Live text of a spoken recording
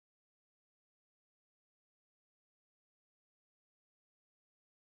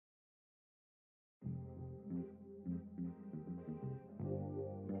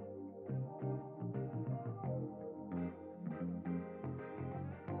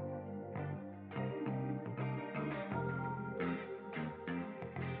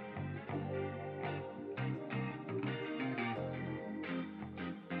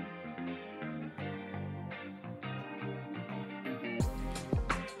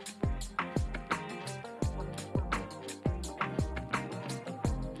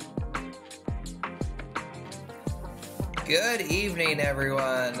Good evening,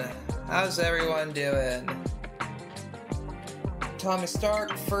 everyone. How's everyone doing? Tommy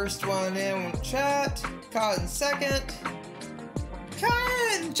Stark, first one in chat. Cotton second.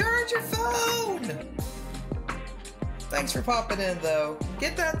 Karen, charge your phone! Thanks for popping in, though.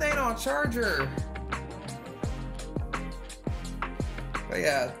 Get that thing on charger. But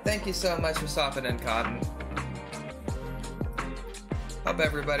yeah, thank you so much for stopping in, Cotton. Hope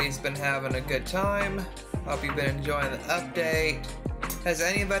everybody's been having a good time. Hope you've been enjoying the update. Has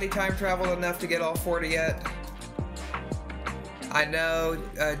anybody time traveled enough to get all 40 yet? I know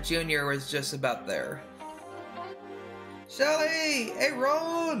Junior was just about there. Shelly! Hey,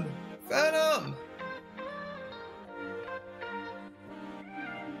 Ron! Phantom!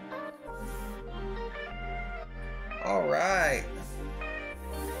 Alright.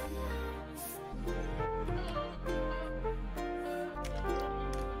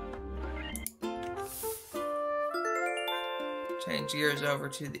 Change gears over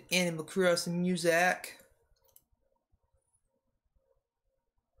to the Animal Crossing music.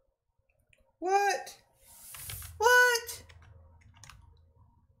 What? What?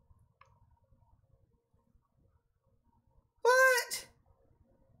 What?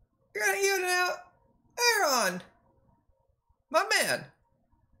 You're gonna heal it out? Aaron! My man!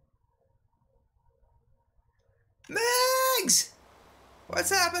 Megs!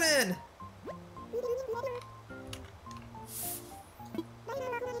 What's happening?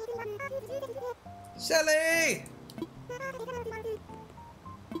 Shelly!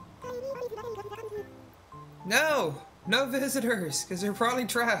 No! No visitors, because they're probably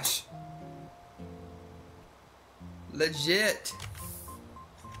trash. Legit.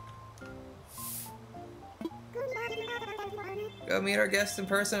 Go meet our guests in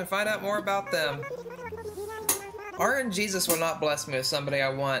person and find out more about them. RN Jesus will not bless me with somebody I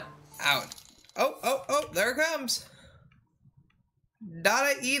want out. Oh, there it comes.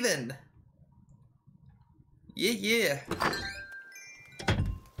 Dada even. Yeah.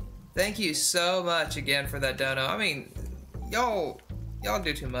 Thank you so much again for that dono. I mean, y'all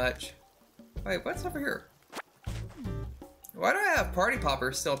do too much. Wait, what's over here? Why do I have party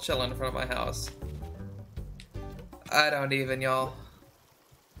poppers still chilling in front of my house? I don't even, y'all.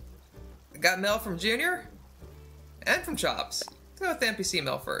 I got mail from Junior and from Chops. Let's go with the NPC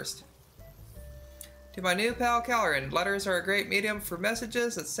mail first. To my new pal Calren, letters are a great medium for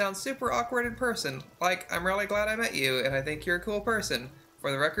messages that sound super awkward in person. Like, I'm really glad I met you, and I think you're a cool person.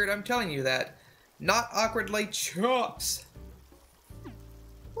 For the record, I'm telling you that. Not awkwardly, Chops!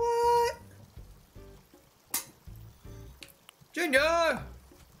 What? Junior!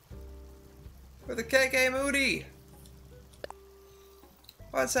 For the KK Moody!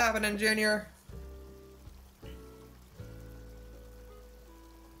 What's happening, Junior?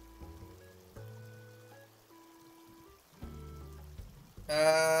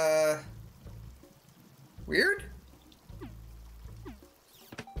 Weird?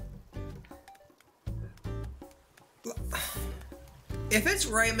 If it's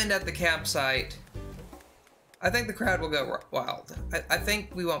Raymond at the campsite, I think the crowd will go wild. I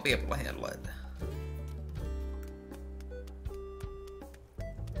think we won't be able to handle it.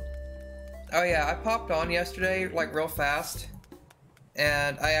 Oh yeah, I popped on yesterday, like real fast,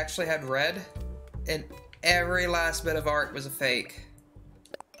 and I actually had red, and every last bit of art was a fake.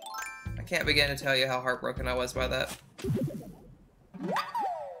 I can't begin to tell you how heartbroken I was by that.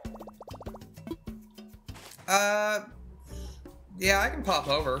 Yeah, I can pop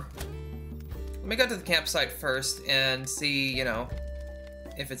over. Let me go to the campsite first and see, you know,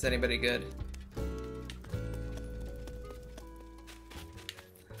 if it's anybody good.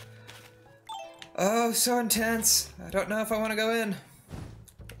 Oh, so intense. I don't know if I want to go in.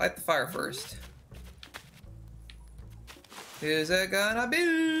 Light the fire first. Who's it gonna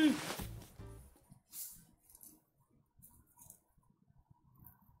be?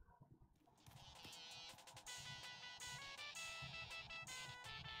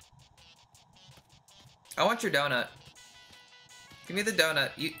 I want your donut. Give me the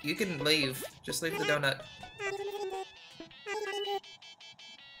donut. You can leave. Just leave the donut.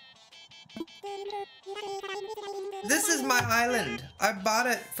 This is my island. I bought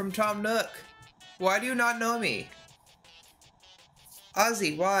it from Tom Nook. Why do you not know me?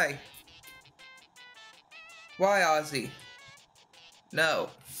 Ozzy, why? Why, Ozzy? No.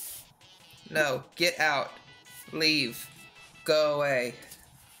 No, get out. Leave. Go away.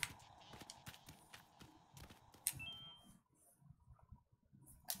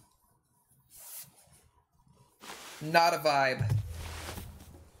 Not a vibe.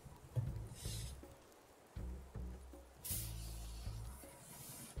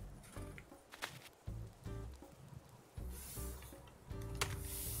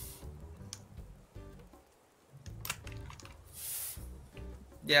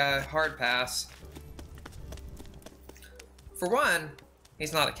 Yeah, hard pass. For one,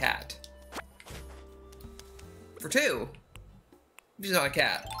 he's not a cat. For two, he's not a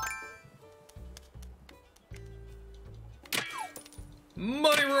cat.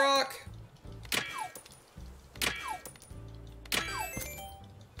 Money rock!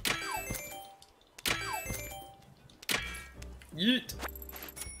 Yeet!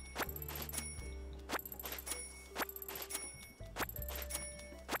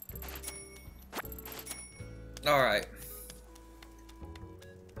 Alright.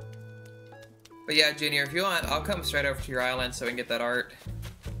 But yeah, Junior, if you want, I'll come straight over to your island so we can get that art.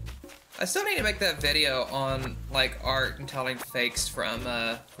 I still need to make that video on, like, art and telling fakes from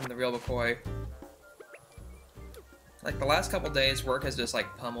the real McCoy. Like, the last couple days, work has just,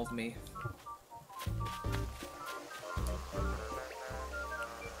 like, pummeled me.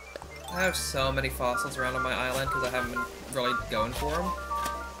 I have so many fossils around on my island because I haven't been really going for them.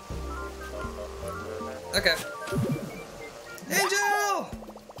 Okay. Angel!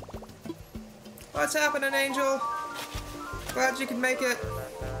 What's happening, Angel? Glad you can make it.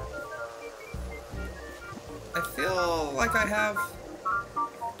 I feel like I have...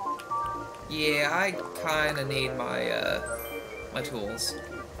 Yeah, I kinda need my, my tools.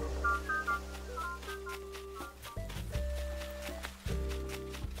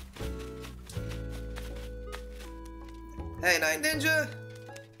 Hey, Night Ninja!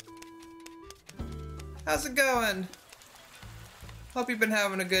 How's it going? Hope you've been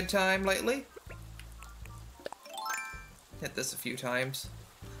having a good time lately. Hit this a few times.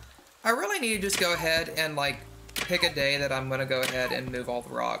 I really need to just go ahead and, like, pick a day that I'm gonna go ahead and move all the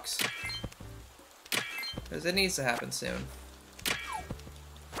rocks. Because it needs to happen soon.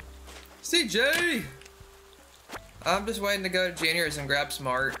 CJ! I'm just waiting to go to Junior's and grab some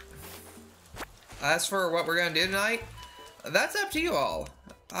art. As for what we're gonna do tonight, that's up to you all.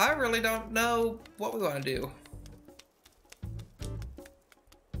 I really don't know what we want to do.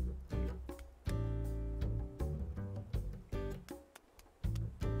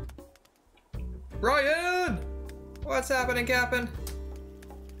 Brian! What's happening, Captain?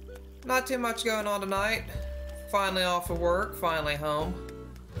 Not too much going on tonight. Finally off of work, finally home.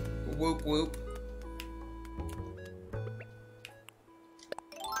 Whoop whoop.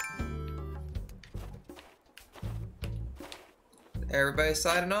 Everybody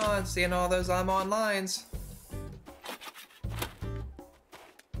signing on, seeing all those I'm on lines.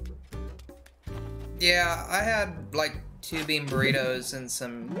 Yeah, I had like 2 bean burritos and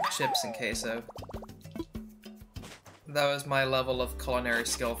some chips and queso. That was my level of culinary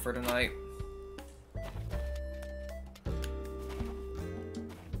skill for tonight.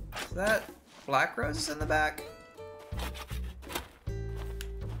 Is that black roses in the back? I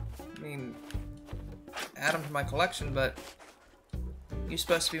mean, add them to my collection, but you're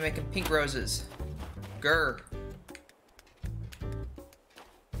supposed to be making pink roses. Grr.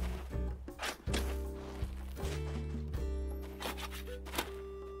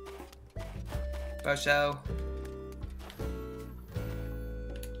 Show.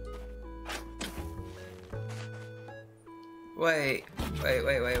 Wait.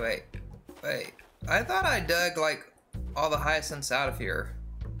 I thought I dug, like, all the hyacinths out of here.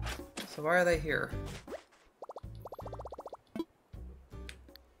 So why are they here?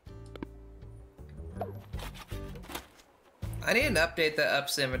 I need to update the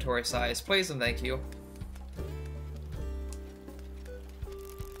ups inventory size, please and thank you.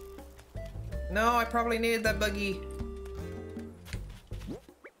 No, I probably needed that buggy.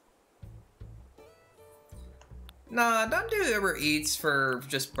 Nah, don't do Uber Eats for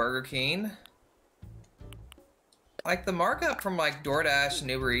just Burger King. Like, the markup from, like, DoorDash and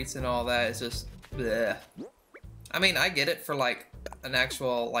Uber Eats and all that is just bleh. I mean, I get it for, like, an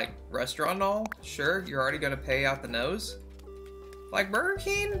actual, like, restaurant and all. Sure, you're already gonna pay out the nose. Like, Burger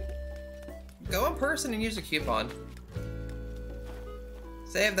King, go in person and use a coupon.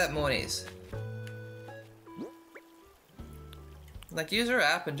 Save that monies. Like, use their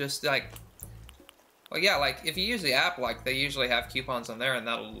app and just, like... Well, yeah, like, if you use the app, like, they usually have coupons on there, and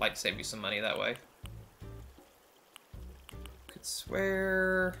that'll, like, save you some money that way. Could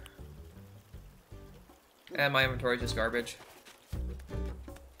swear... And my inventory is just garbage.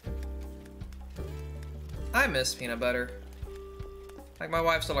 I miss peanut butter. Like, my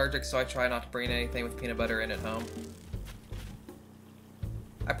wife's allergic, so I try not to bring anything with peanut butter in at home.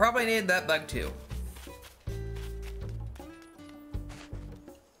 I probably needed that bug, too.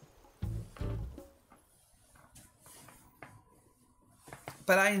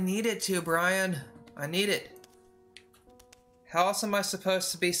 But I need it to, Brian. I need it. How else am I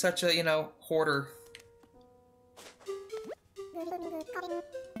supposed to be such a, you know, hoarder?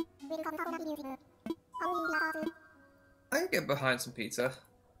 I can get behind some pizza.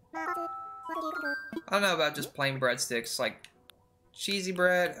 I don't know about just plain breadsticks, like cheesy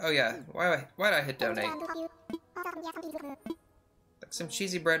bread. Oh yeah, why did I hit donate? Like some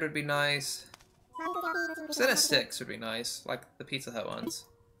cheesy bread would be nice. Instead of sticks would be nice, like the Pizza Hut ones.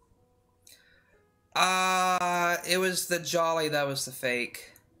 It was the Jolly that was the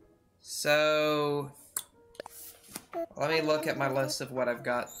fake. So let me look at my list of what I've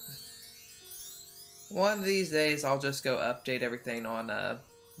got. One of these days I'll just go update everything on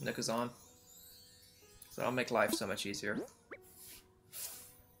Nookazon. So it'll make life so much easier.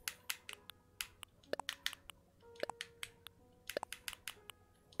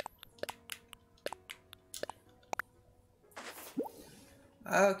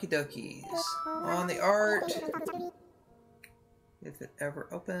 Okie dokies. On the art, if it ever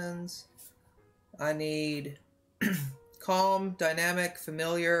opens, I need calm, dynamic,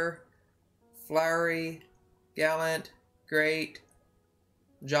 familiar, flowery, gallant, great,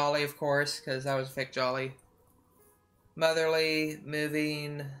 jolly, of course, because that was a fake jolly, motherly,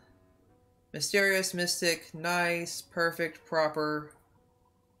 moving, mysterious, mystic, nice, perfect, proper,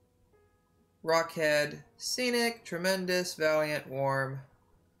 rockhead, scenic, tremendous, valiant, warm,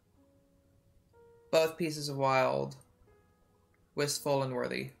 both pieces of wild, wistful, and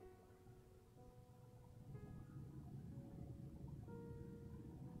worthy.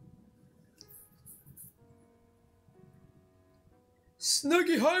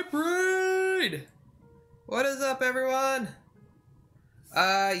 Snooky Hybrid! What is up, everyone?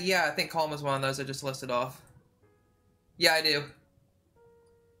 Yeah, I think Calm was one of those I just listed off. Yeah, I do.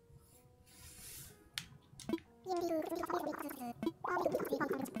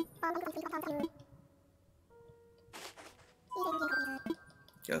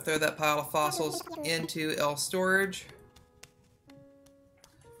 Go throw that pile of fossils into L storage.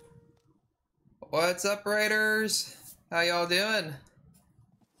 What's up, Raiders? How y'all doing?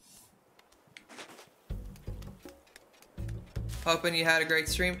 Hoping you had a great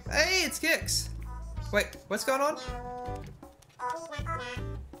stream. Hey, it's Kix! Wait, what's going on?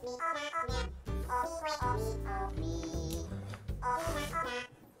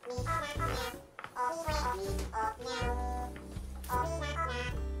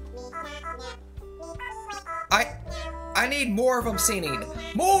 I need more of them singing.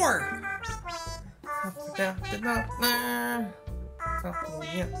 More!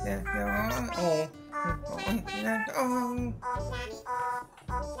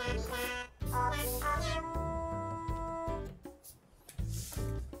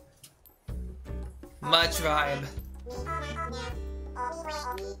 Much vibe.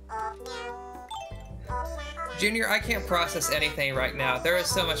 Junior, I can't process anything right now. There is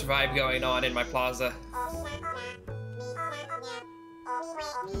so much vibe going on in my plaza.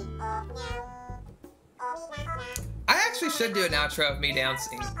 I actually should do an outro of me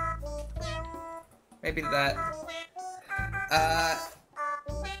dancing. Maybe that.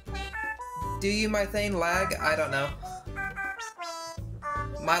 Do you, my thing, lag? I don't know.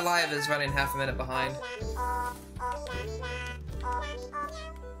 My live is running half a minute behind.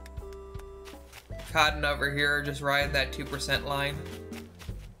 Cotton over here just riding that 2% line.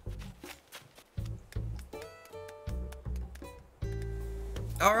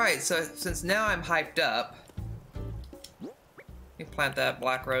 Alright, so since now I'm hyped up, let me plant that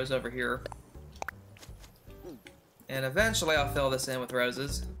black rose over here. And eventually I'll fill this in with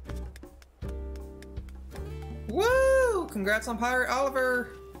roses. Woo! Congrats on Pirate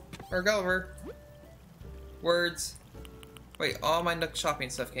Oliver! Or Gulliver. Words. Wait, all my Nook shopping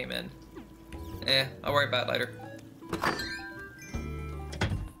stuff came in. I'll worry about it later.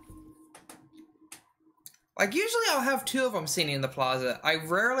 Like, usually I'll have 2 of them singing in the plaza. I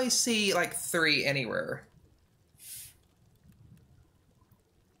rarely see, like, 3 anywhere.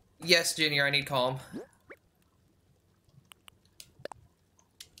 Yes, Junior, I need calm.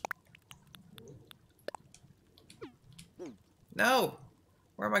 No!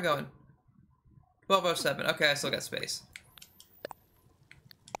 Where am I going? 1207. Okay, I still got space.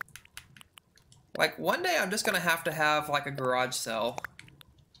 Like, one day I'm just gonna have to have, like, a garage sale.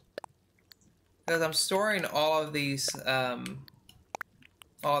 Because I'm storing all of these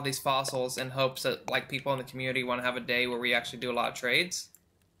fossils in hopes that, like, people in the community want to have a day where we actually do a lot of trades.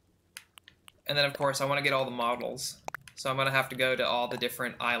 And then, of course, I want to get all the models. So I'm gonna have to go to all the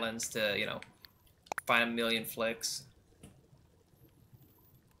different islands to, you know, find a million flicks.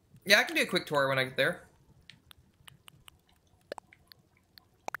 Yeah, I can do a quick tour when I get there.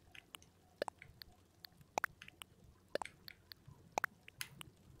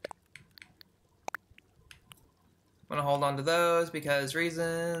 I'm gonna hold onto those because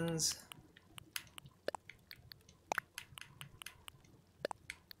reasons.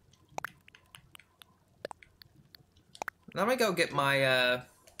 Let me go get my,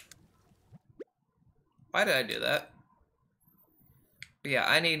 why did I do that? But yeah,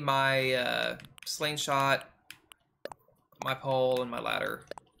 I need my, slingshot, my pole, and my ladder.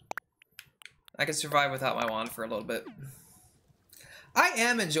 I can survive without my wand for a little bit. I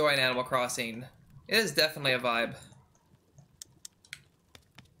am enjoying Animal Crossing. It is definitely a vibe.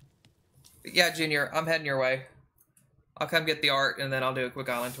 But yeah, Junior, I'm heading your way. I'll come get the art, and then I'll do a quick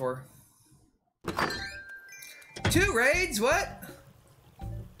island tour. 2 raids? What?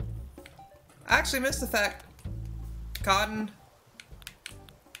 I actually missed the fact. Cotton.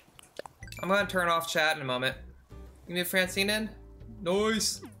 I'm gonna turn off chat in a moment. You need Francine in?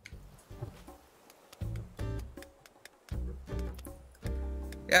 Nice.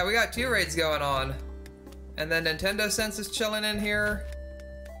 Yeah, we got 2 raids going on. And then Nintendo Sense is chilling in here.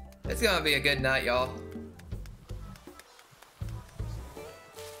 It's gonna be a good night, y'all.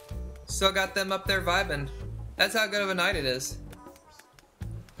 Still got them up there vibing. That's how good of a night it is.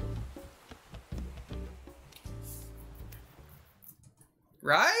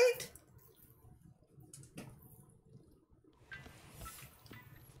 Right?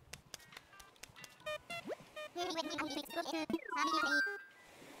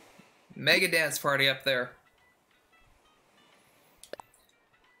 Mega dance party up there.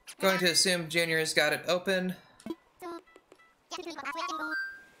 Going to assume Junior's got it open.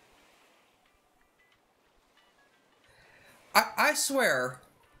 I swear,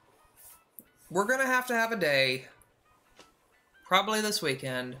 we're gonna have to have a day, probably this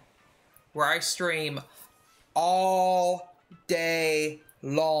weekend, where I stream all day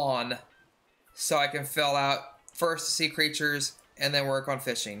long so I can fill out first sea creatures and then work on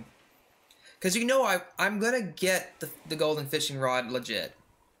fishing. Because you know I'm gonna get the golden fishing rod legit.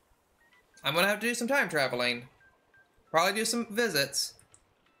 I'm gonna have to do some time traveling. Probably do some visits.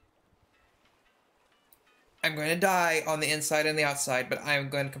 I'm going to die on the inside and the outside, but I'm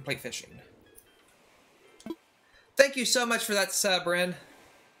going to complete fishing. Thank you so much for that sub, Ren.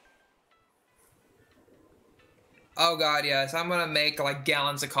 Oh god, yes. I'm going to make like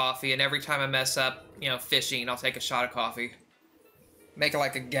gallons of coffee, and every time I mess up, you know, fishing, I'll take a shot of coffee. Make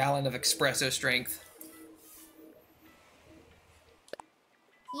like a gallon of espresso strength.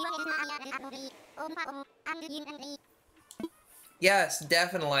 Yes,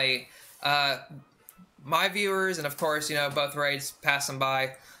 definitely. My viewers, and of course, you know, both raids passing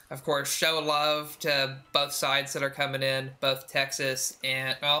by, of course, show love to both sides that are coming in, both Texas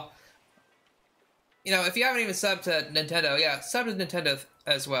and, well, you know, if you haven't even subbed to Nintendo, yeah, sub to Nintendo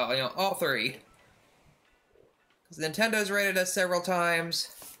as well, you know, all 3. Because Nintendo's rated us several times.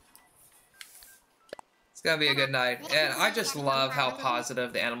 It's gonna be a good night. And I just love how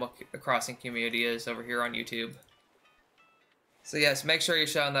positive the Animal Crossing community is over here on YouTube. So yes, make sure you're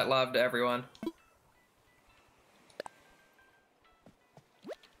showing that love to everyone.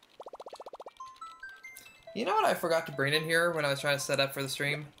 You know what I forgot to bring in here when I was trying to set up for the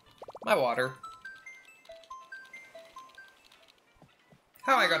stream? My water.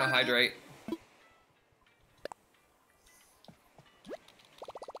 How am I gonna hydrate?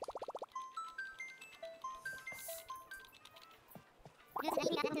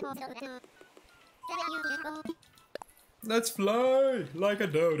 Let's fly like a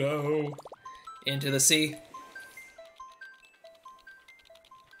dodo into the sea.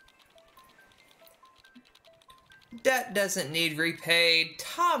 Debt doesn't need repaid.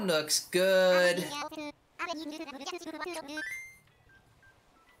 Tom looks good.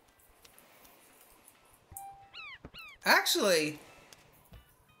 Actually,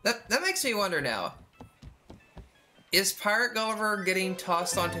 that makes me wonder now. Is Pirate Gulliver getting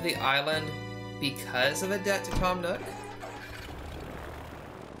tossed onto the island because of a debt to Tom Nook?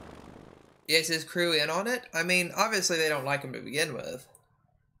 Is his crew in on it? I mean, obviously they don't like him to begin with.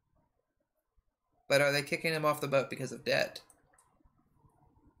 But are they kicking him off the boat because of debt?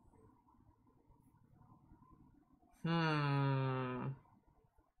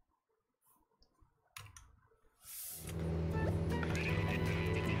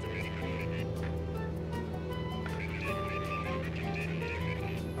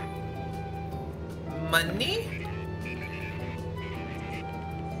 Money?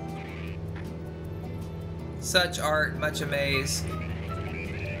 Such art, much amaze.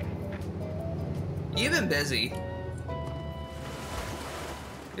 You've been busy.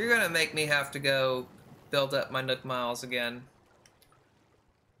 You're gonna make me have to go build up my Nook Miles again.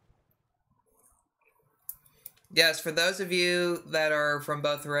 Yes, for those of you that are from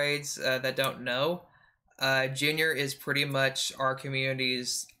both raids that don't know, Junior is pretty much our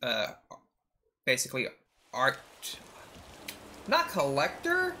community's basically art, not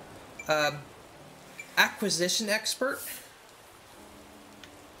collector, acquisition expert.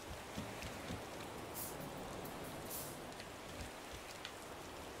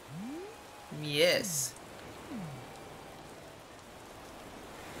 Yes.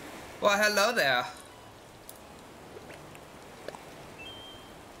 Well, hello there.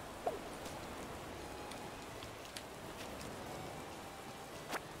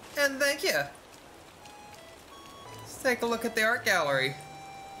 And thank you. Let's take a look at the art gallery.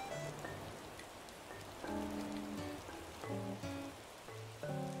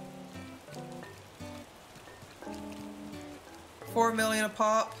 $4 million a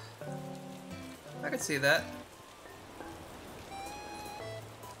pop. I could see that.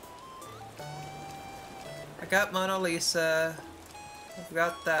 I got Mona Lisa. I've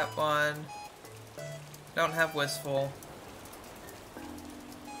got that one. Don't have Wistful.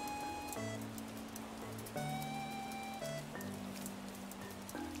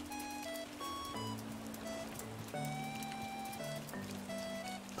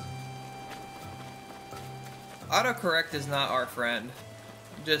 Autocorrect is not our friend.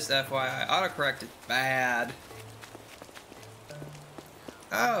 Just FYI, autocorrect is bad.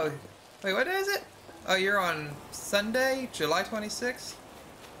 Oh, wait, what day is it? Oh, you're on Sunday, July 26th?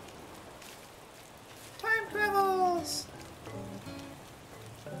 Time travels!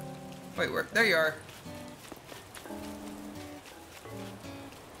 Wait, where? There you are.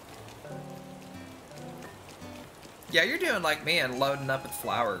 Yeah, you're doing like me and loading up with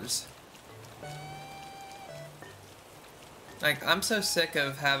flowers. Like, I'm so sick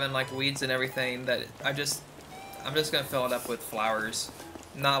of having, like, weeds and everything that I'm just gonna fill it up with flowers.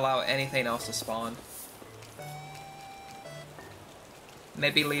 Not allow anything else to spawn.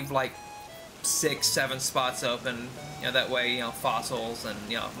 Maybe leave, like, 6, 7 spots open, you know, that way, you know, fossils and,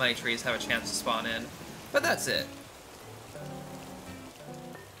 you know, money trees have a chance to spawn in. But that's it.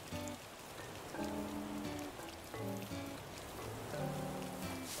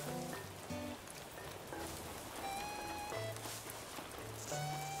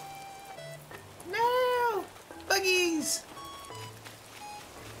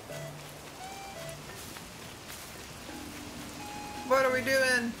 What are we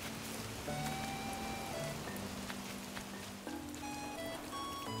doing?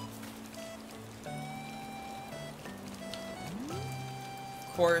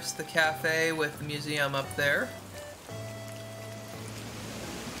 Of course, the cafe with the museum up there.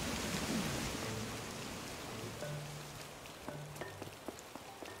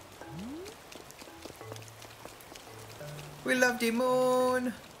 We love the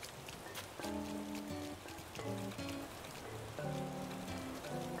moon.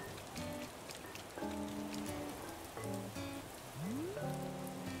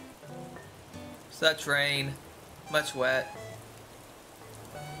 Such rain, much wet.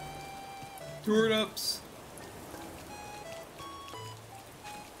 Turnips.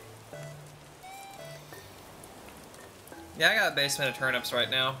 Yeah, I got a basement of turnips right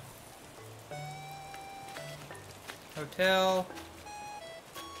now. Hotel.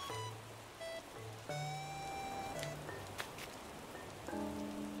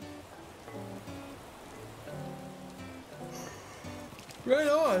 Right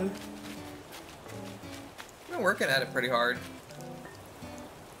on. I've been working at it pretty hard.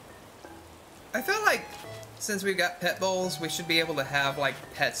 I feel like since we've got pet bowls, we should be able to have like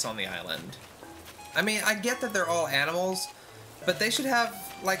pets on the island. I mean, I get that they're all animals, but they should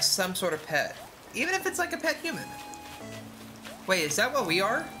have like some sort of pet. Even if it's like a pet human. Wait, is that what we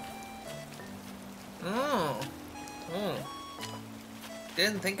are? Oh. Oh.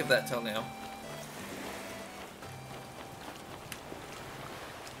 Didn't think of that till now.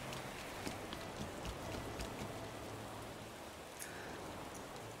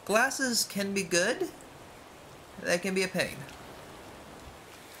 Glasses can be good. They can be a pain.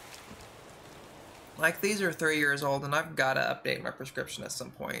 Like, these are 3 years old, and I've got to update my prescription at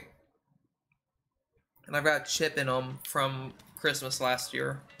some point. And I've got a chip in them from Christmas last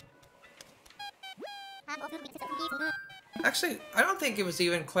year. Actually, I don't think it was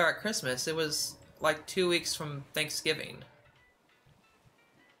even clear at Christmas. It was like 2 weeks from Thanksgiving.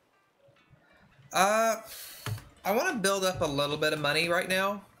 I want to build up a little bit of money right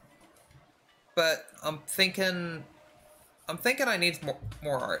now. But I'm thinking I need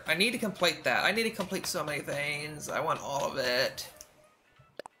more art. I need to complete that. I need to complete so many things. I want all of it.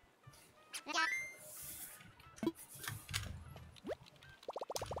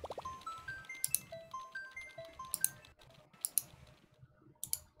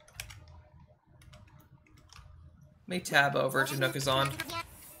 me tab over to Nookazon.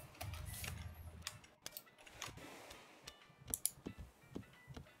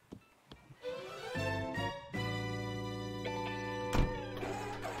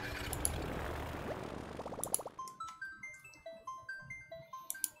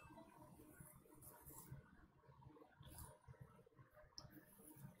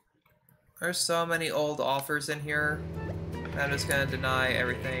 There's so many old offers in here. I'm just gonna deny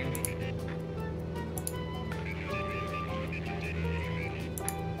everything.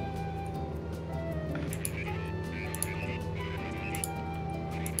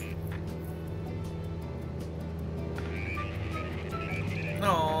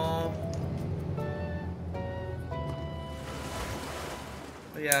 Aww.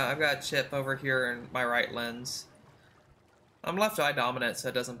 But yeah, I've got a chip over here in my right lens. I'm left eye dominant, so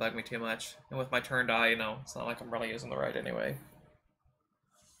it doesn't bug me too much. And with my turned eye, you know, it's not like I'm really using the right anyway.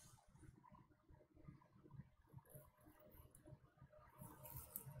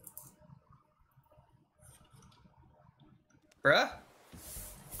 Bruh?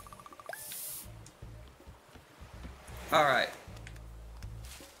 Alright.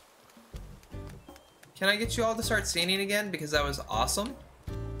 Can I get you all to start singing again? Because that was awesome.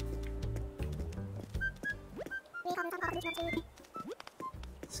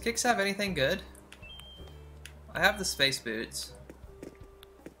 Does Kicks have anything good? I have the space boots.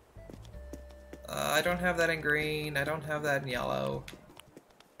 I don't have that in green. I don't have that in yellow.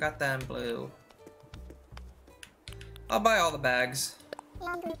 Got that in blue. I'll buy all the bags.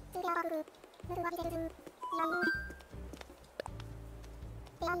 How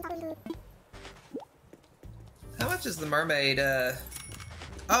much is the mermaid?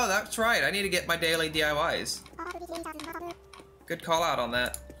 Oh, that's right. I need to get my daily DIYs. Good call out on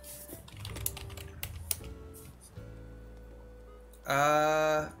that.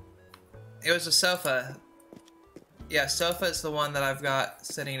 It was a sofa. Yeah, sofa is the one that I've got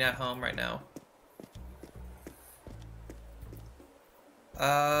sitting at home right now.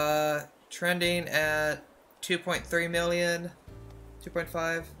 Trending at 2.3 million,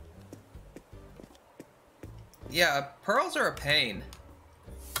 2.5. Yeah, pearls are a pain.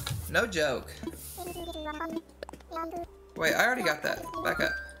 No joke. Wait, I already got that. Back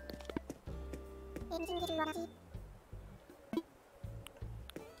up.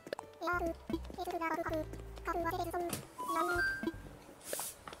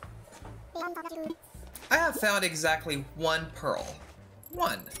 I have found exactly one pearl.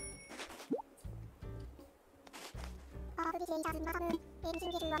 One.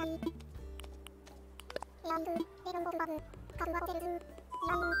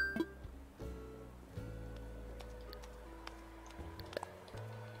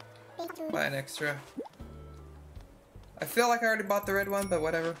 Buy an extra. I feel like I already bought the red one, but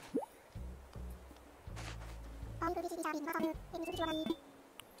whatever.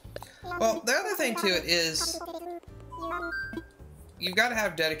 Well, the other thing to it is you've got to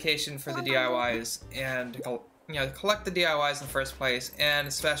have dedication for the DIYs and, you know, collect the DIYs in the first place, and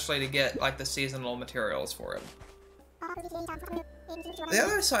especially to get like the seasonal materials for it. The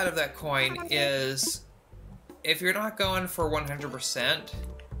other side of that coin is if you're not going for 100%,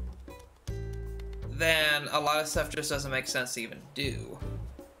 then a lot of stuff just doesn't make sense to even do.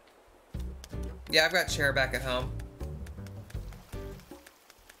 Yeah, I've got chair back at home.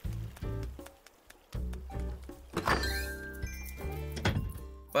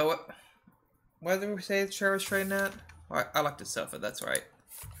 But what did we say the chair was trading at? Oh, I like the sofa, that's right.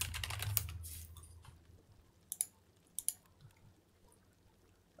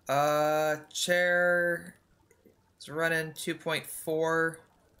 Chair is running 2.4.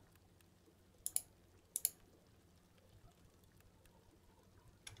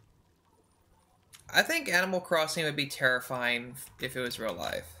 I think Animal Crossing would be terrifying if it was real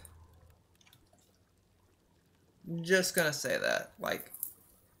life. Just gonna say that. Like,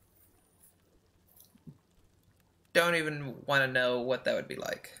 don't even want to know what that would be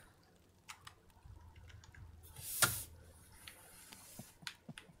like.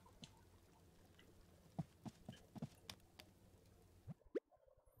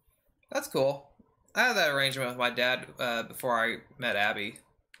 That's cool. I had that arrangement with my dad before I met Abby.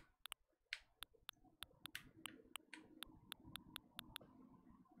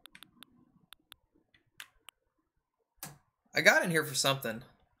 I got in here for something.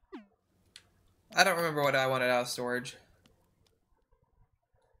 I don't remember what I wanted out of storage.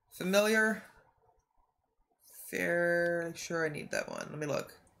 Familiar? Fairly sure I need that one. Let me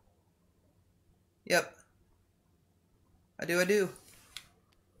look. Yep. I do. Let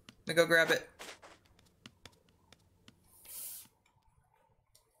me go grab it.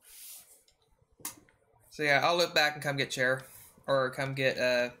 So yeah, I'll look back and come get chair. Or come get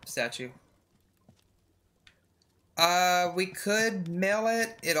statue. We could mail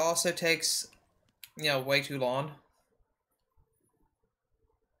it. It also takes, you know, way too long.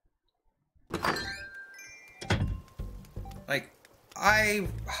 Like, I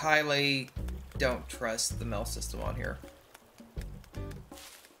highly don't trust the mail system on here.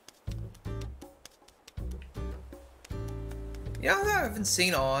 You know who I haven't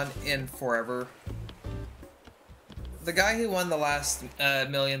seen on in forever? The guy who won the last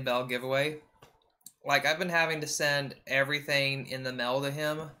Million Bell giveaway. Like, I've been having to send everything in the mail to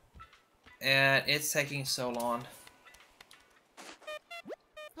him, and it's taking so long.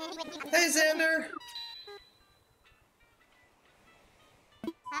 Hey, Xander!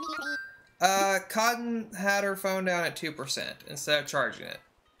 Cotton had her phone down at 2% instead of charging it.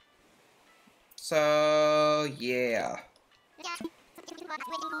 So, yeah.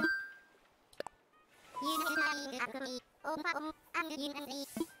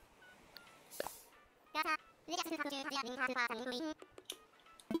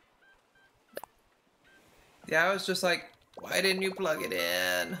 Yeah, I was just like, why didn't you plug it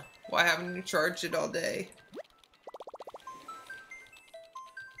in? Why haven't you charged it all day?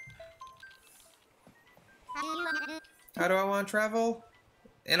 How do I want to travel?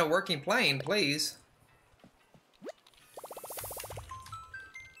 In a working plane, please.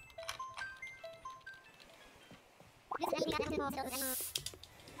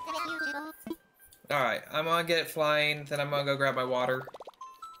 Alright, I'm gonna get it flying, then I'm gonna go grab my water.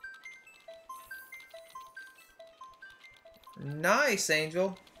 Nice,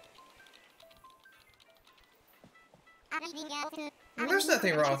 Angel. There's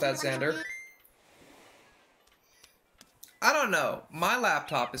nothing wrong with that, Xander. I don't know. My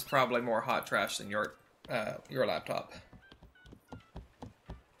laptop is probably more hot trash than your laptop.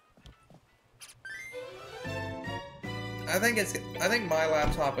 I think my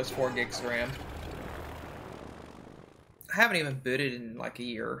laptop is 4 gigs of RAM. I haven't even booted in like a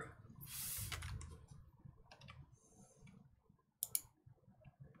year.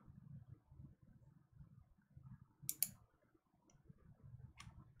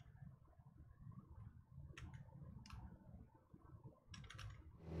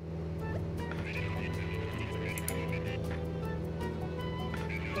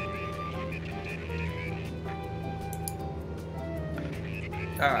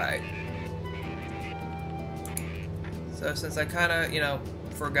 Alright. So since I kind of, you know,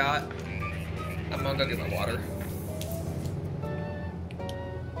 forgot, I'm gonna go get my water.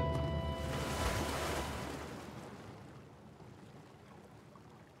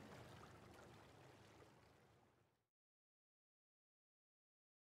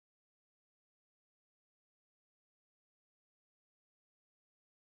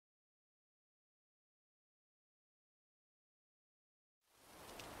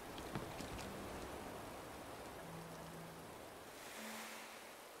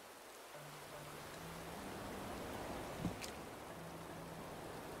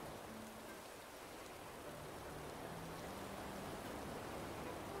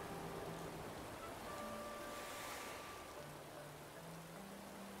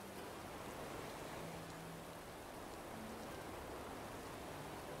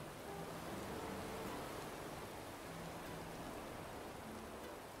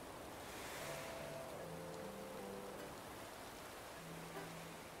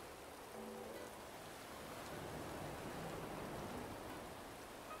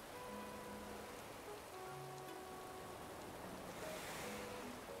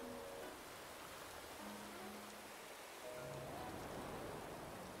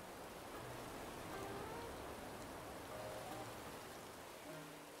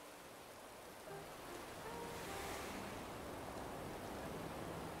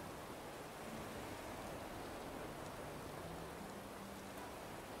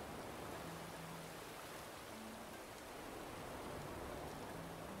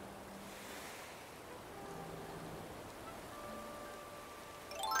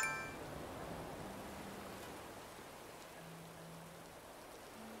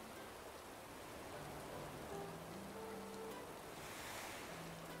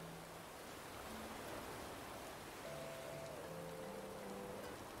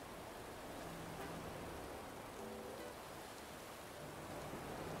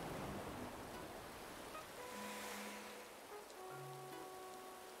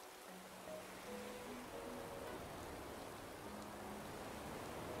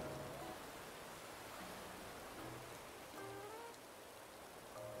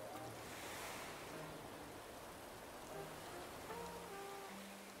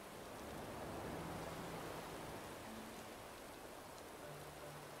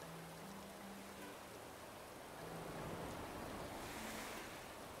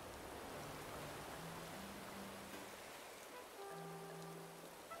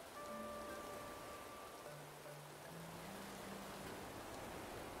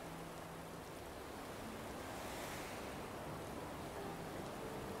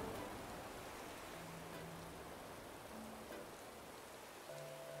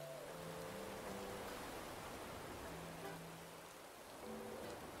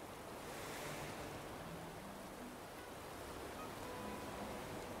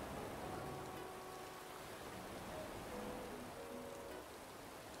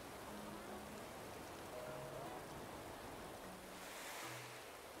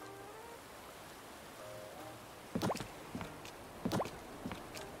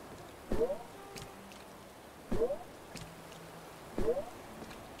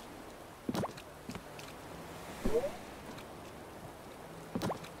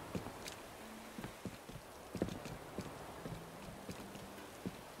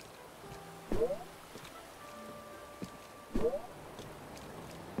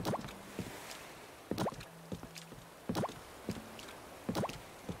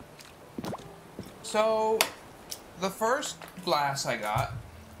 So, the first glass I got,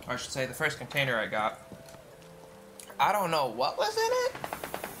 or I should say the first container I got, I don't know what was in it,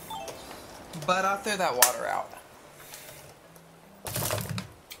 but I threw that water out.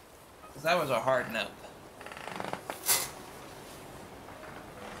 'Cause that was a hard nope.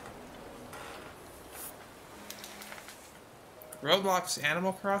 Roblox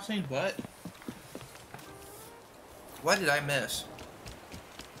Animal Crossing? What? What did I miss?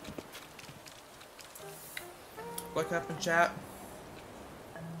 Look up in chat.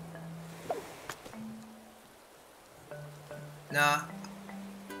 Nah.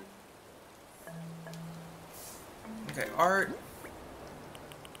 Okay, art.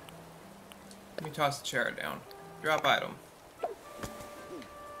 Let me toss the chair down. Drop item.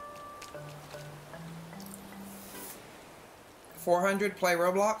 $400 play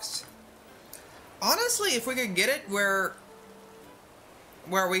Roblox. Honestly, if we could get it where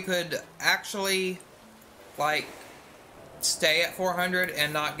we could actually like stay at 400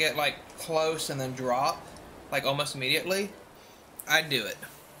 and not get like close and then drop like almost immediately, I'd do it.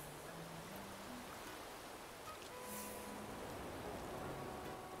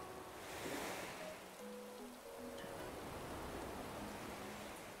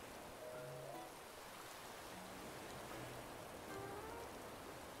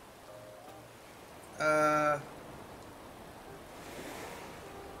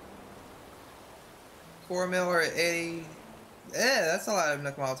 $4 mil or 80. Yeah, that's a lot of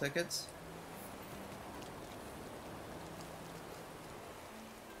Nook Mile tickets.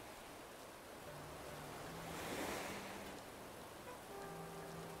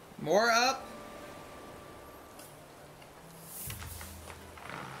 More up.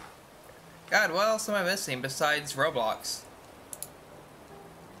 God, what else am I missing besides Roblox?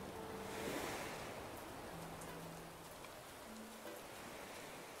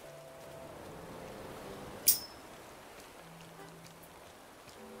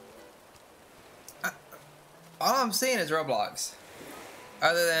 All I'm seeing is Roblox.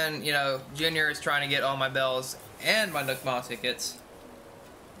 Other than, you know, Junior is trying to get all my bells and my Nook Mile tickets.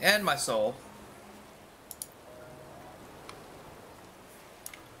 And my soul.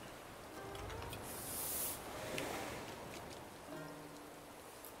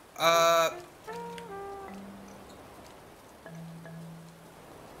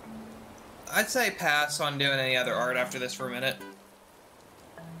 I'd say pass on doing any other art after this for a minute.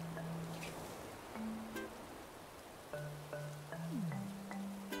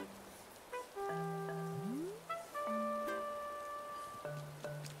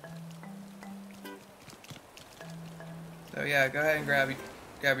 So yeah, go ahead and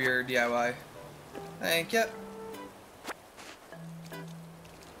grab your DIY. Thank you.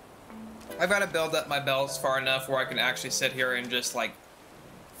 I've got to build up my bells far enough where I can actually sit here and just like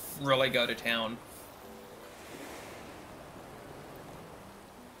really go to town.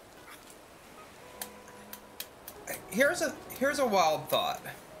 Here's a wild thought,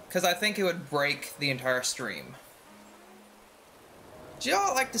 because I think it would break the entire stream. Do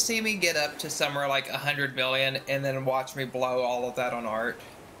y'all like to see me get up to somewhere like 100 million and then watch me blow all of that on art?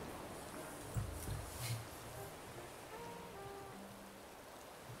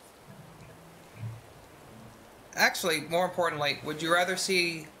 Actually, more importantly, would you rather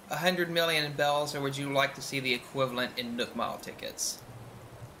see 100 million in bells, or would you like to see the equivalent in Nook Mile tickets?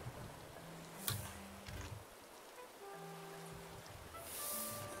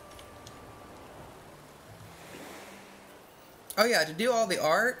 Oh yeah, to do all the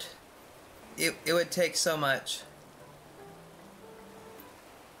art, it would take so much.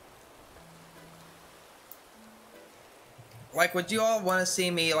 Like, would you all want to see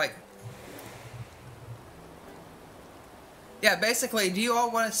me, like... Yeah, basically, do you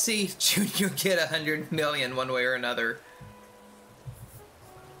all want to see Junior get 100 million one way or another?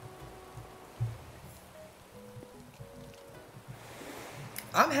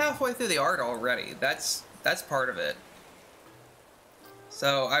 I'm halfway through the art already. That's part of it.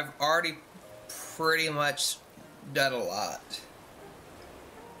 So I've already pretty much done a lot.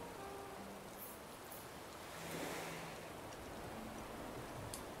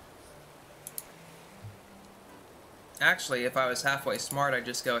 Actually, if I was halfway smart, I'd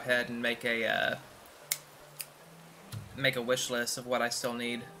just go ahead and make a wish list of what I still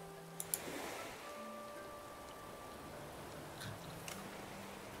need.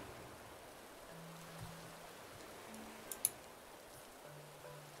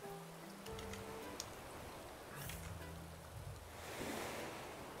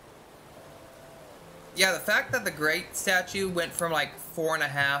 Yeah, the fact that the Great statue went from like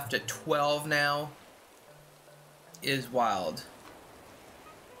 4.5 to 12 now is wild.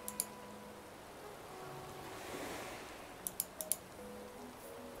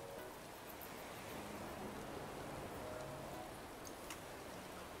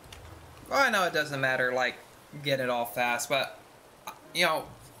 Well, I know it doesn't matter, like, getting it all fast, but, you know,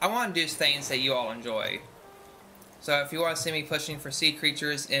 I want to do things that you all enjoy. So if you want to see me pushing for sea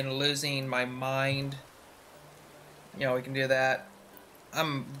creatures and losing my mind, you know, we can do that.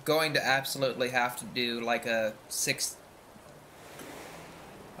 I'm going to absolutely have to do, like, a 6...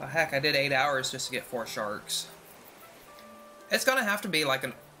 Oh, heck, I did 8 hours just to get 4 sharks. It's gonna have to be, like,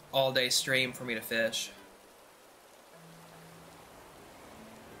 an all-day stream for me to fish.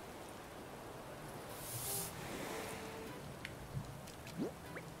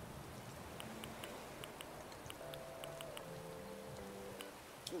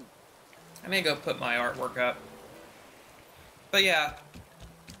 I need to go put my artwork up. But yeah,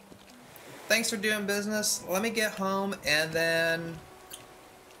 thanks for doing business. Let me get home and then...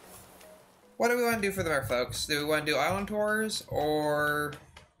 What do we want to do for the folks? Do we want to do island tours or...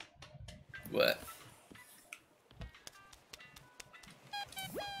 what?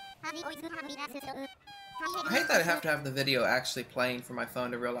 I hate that I have to have the video actually playing for my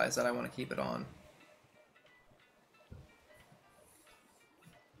phone to realize that I want to keep it on.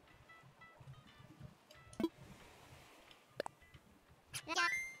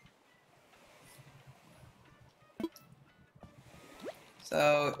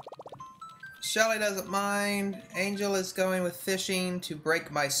 So, Shelly doesn't mind. Angel is going with fishing to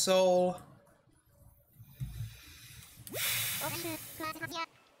break my soul.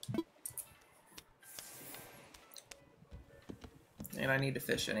 And I need to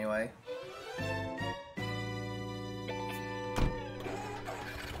fish anyway.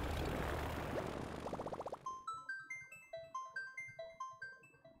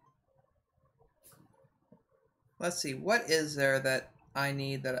 Let's see, what is there that I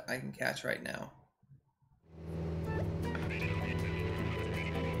need that I can catch right now?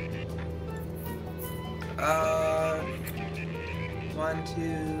 1,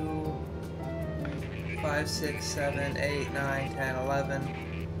 2, 5, 6, 7, 8, 9, 10,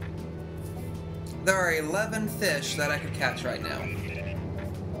 11. There are 11 fish that I could catch right now.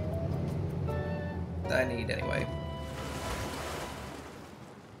 That I need anyway.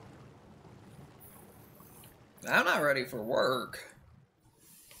 I'm not ready for work.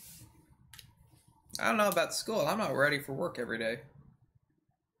 I don't know about school. I'm not ready for work every day.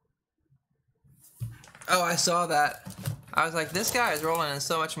 Oh, I saw that. I was like, this guy is rolling in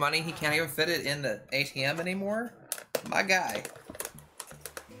so much money, he can't even fit it in the ATM anymore. My guy.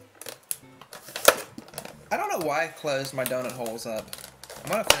 I don't know why I closed my donut holes up. I'm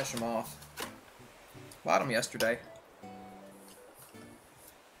gonna finish them off. Bought them yesterday.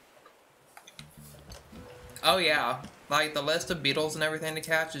 Oh yeah, like the list of beetles and everything to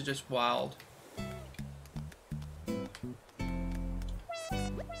catch is just wild.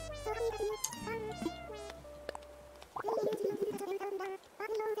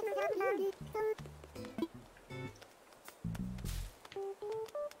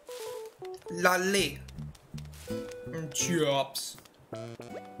 Lolly. And chops.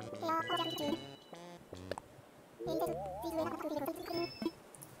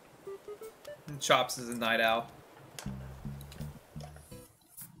 And Chops is a night owl.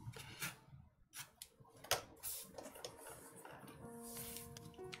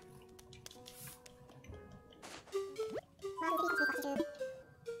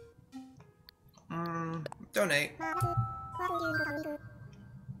 Donate.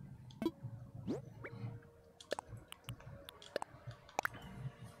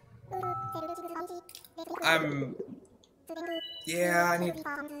 Yeah, I need...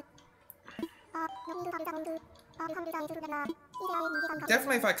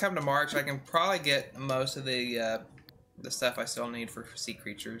 Definitely if I come to March, I can probably get most of the stuff I still need for sea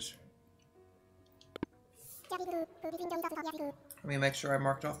creatures. Let me make sure I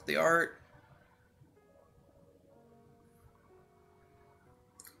marked off the art.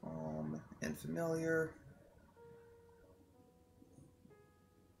 And familiar.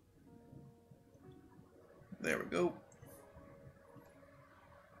 There we go.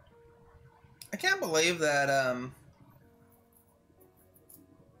 I can't believe that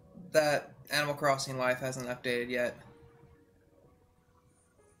that Animal Crossing Life hasn't updated yet.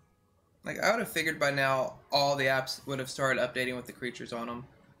 Like, I would have figured by now all the apps would have started updating with the creatures on them.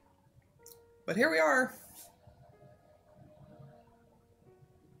 But here we are.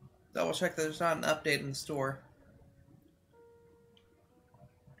 Double check that there's not an update in the store.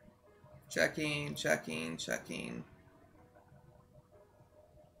 Checking, checking, checking.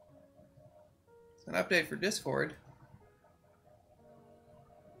 It's an update for Discord.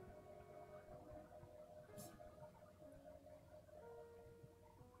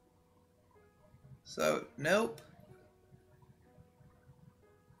 So, nope.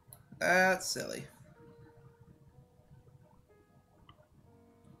 That's silly.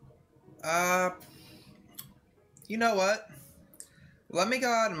 You know what? Let me go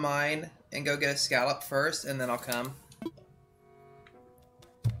out of mine and go get a scallop first, and then I'll come.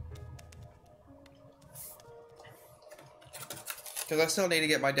 Because I still need to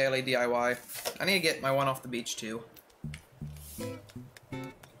get my daily DIY. I need to get my one off the beach, too.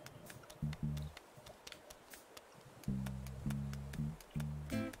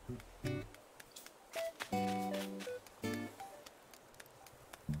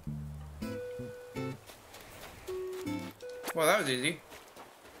 Well, that was easy.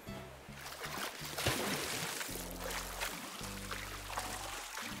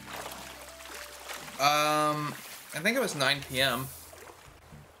 I think it was 9 p.m.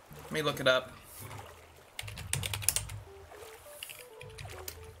 Let me look it up.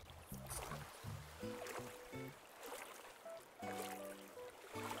 I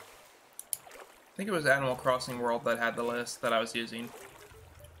think it was Animal Crossing World that had the list that I was using.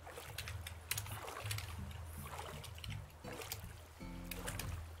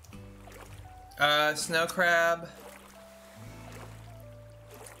 Snow crab.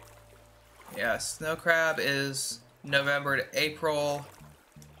 Yeah, snow crab is November to April.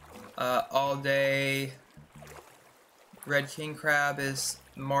 All day. Red king crab is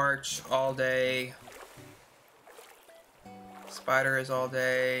March all day. Spider is all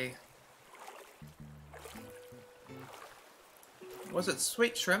day. Was it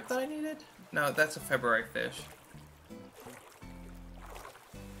sweet shrimp that I needed? No, that's a February fish.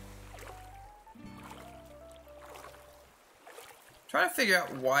 Trying to figure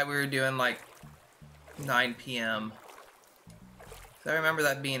out why we were doing like 9 p.m. I remember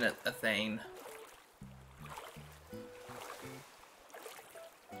that being a thing.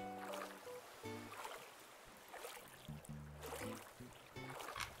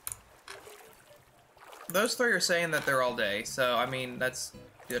 Those three are saying that they're all day, so I mean, that's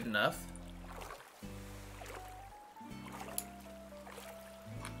good enough.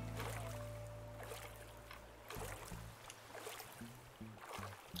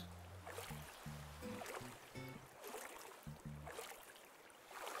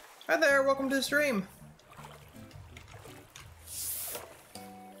 Hi there, welcome to the stream.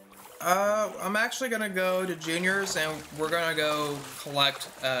 I'm actually gonna go to Junior's and we're gonna go collect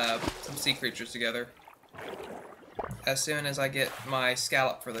some sea creatures together. As soon as I get my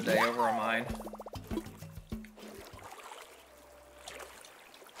scallop for the day over on mine.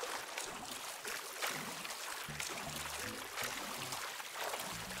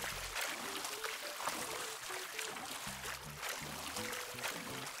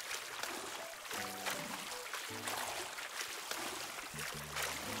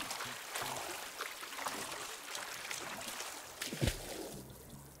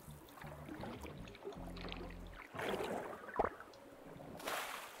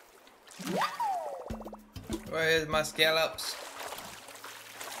 Where's my scallops?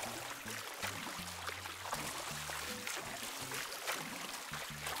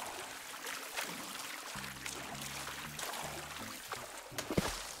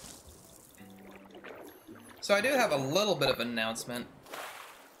 So I do have a little bit of an announcement.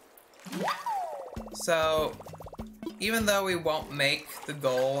 So, even though we won't make the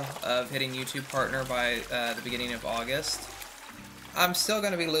goal of hitting YouTube partner by the beginning of August, I'm still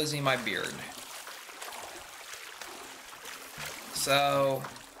going to be losing my beard. So,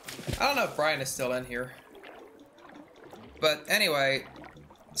 I don't know if Brian is still in here. But anyway,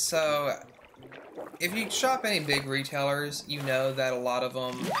 so if you shop any big retailers, you know that a lot of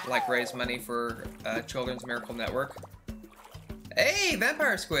them like raise money for Children's Miracle Network. Hey,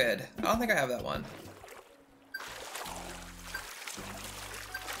 Vampire Squid! I don't think I have that one.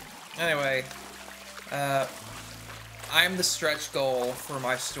 Anyway, I'm the stretch goal for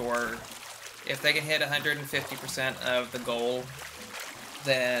my store. If they can hit 150% of the goal,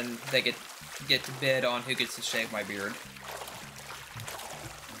 then they get to bid on who gets to shave my beard.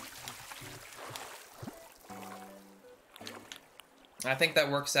 I think that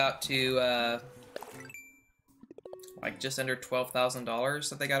works out to like just under $12,000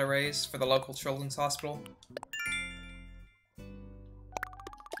 that they got to raise for the local children's hospital.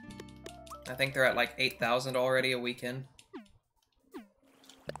 I think they're at like 8,000 already a weekend.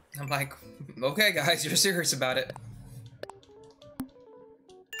 I'm like, okay guys, you're serious about it.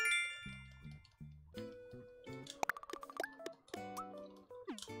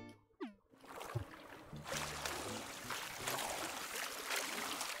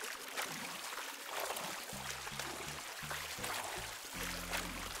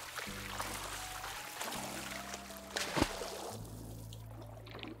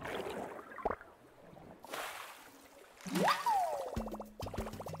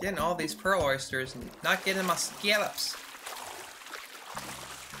 Getting all these pearl oysters and not getting my scallops.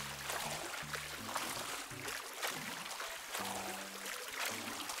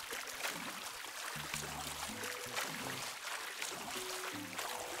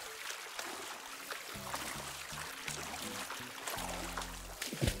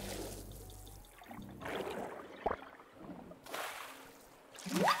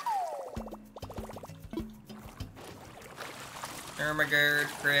 Ermagerd,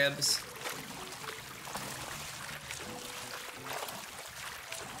 cribs.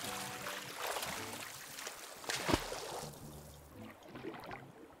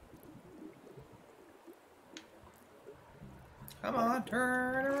 Come on,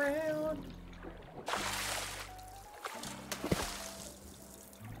 turn around.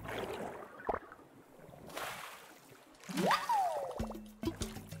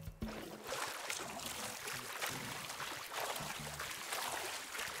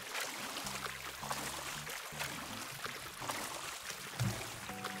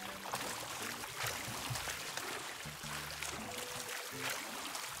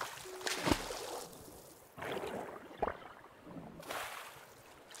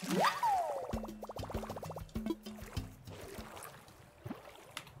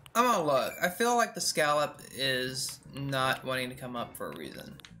 I'm gonna look. I feel like the scallop is not wanting to come up for a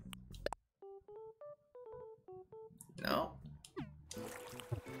reason. No.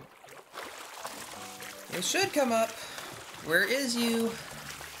 It should come up. Where is you?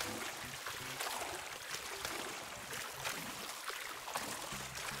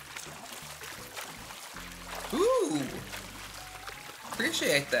 Ooh.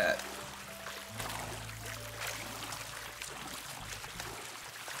 Appreciate that.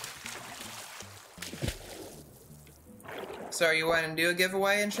 So are you wanting to do a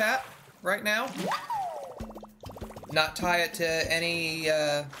giveaway in chat right now? Not tie it to any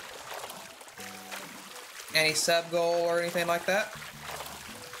sub goal or anything like that?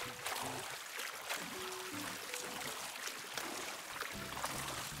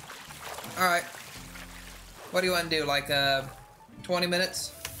 Alright. What do you want to do? Like 20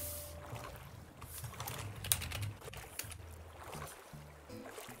 minutes?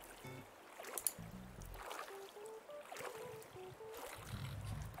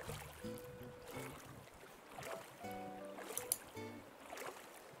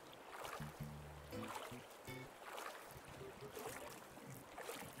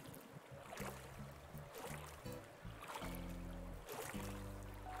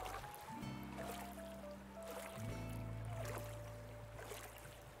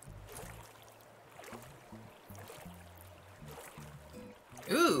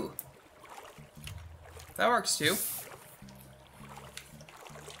 Ooh. That works too.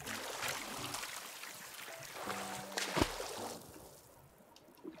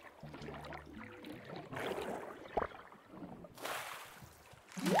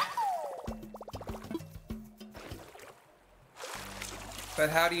 But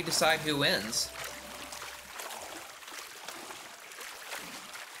how do you decide who wins?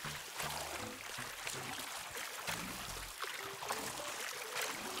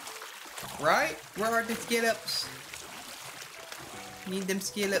 Right? Where are the scallops? Need them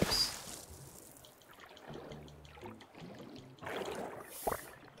scallops.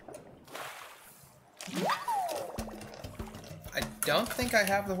 I don't think I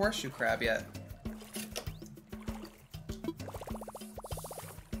have the horseshoe crab yet.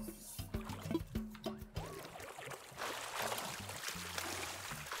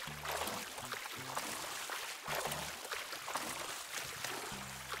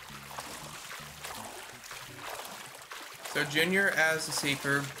 So Junior as the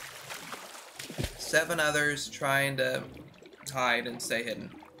seeker, 7 others trying to hide and stay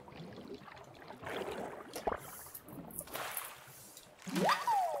hidden.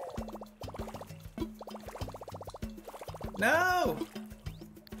 No!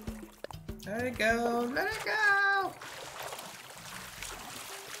 Let it go, let it go!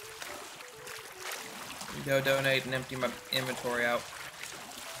 Go donate and empty my inventory out.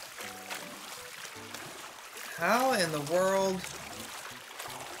 How in the world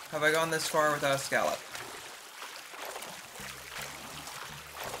have I gone this far without a scallop?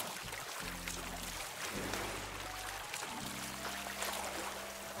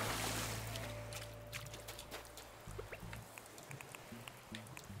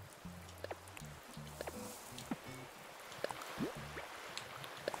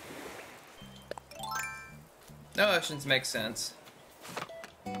 No oceans make sense.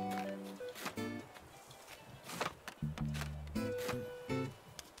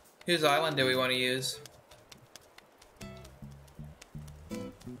 Whose island do we want to use?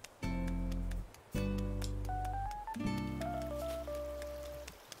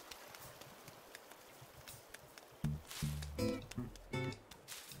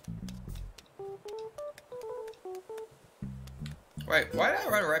 Wait, why did I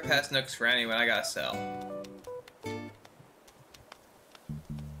run right past Nook's Granny when I gotta sell?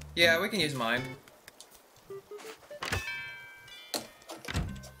 Yeah, we can use mine.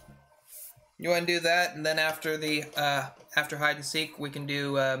 You want to do that, and then after the after hide and seek, we can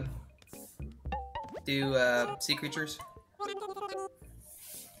do sea creatures.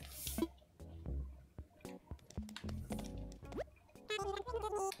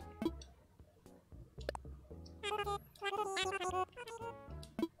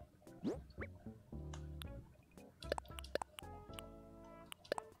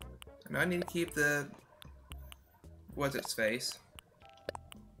 Now I need to keep the what's its face?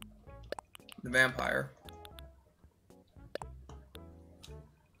 The vampire.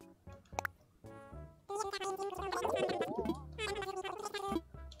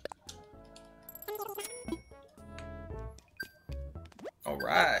 All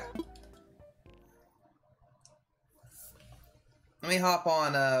right. Let me hop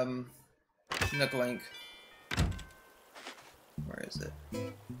on Nook Link. Where is it?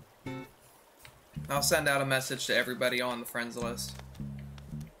 I'll send out a message to everybody on the friends list.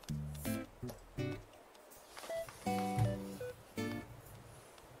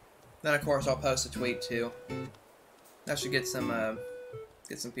 Then of course I'll post a tweet too. That should get some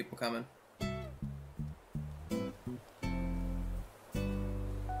people coming.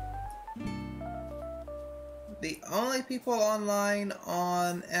 The only people online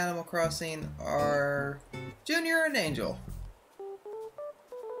on Animal Crossing are Junior and Angel.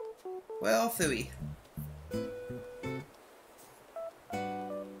 Well, phooey.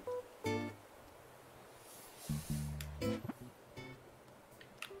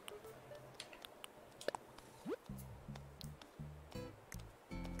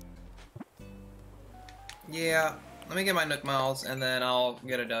 Yeah, let me get my Nook Miles and then I'll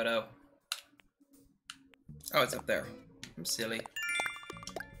get a dodo. Oh, it's up there. I'm silly.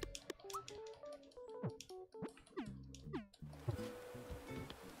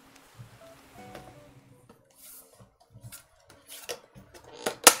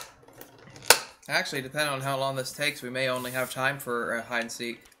 Actually, depending on how long this takes, we may only have time for hide and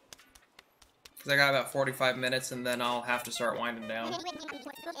seek. Because I got about 45 minutes and then I'll have to start winding down.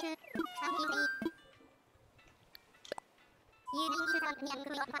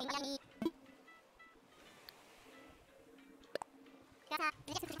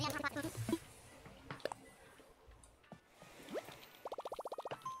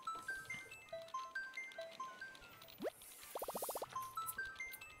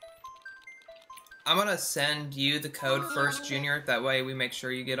 I'm gonna send you the code first, Junior. That way we make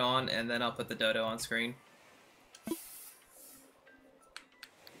sure you get on, and then I'll put the dodo on screen.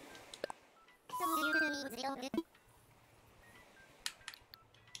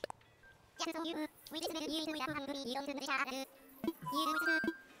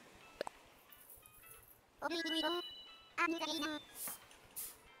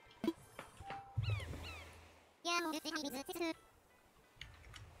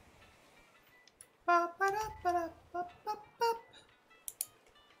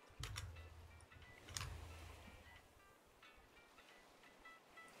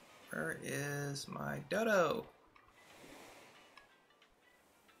 Where is my dodo?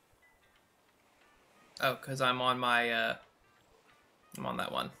 Oh, because I'm on my, I'm on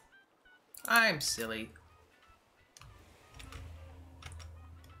that one. I'm silly.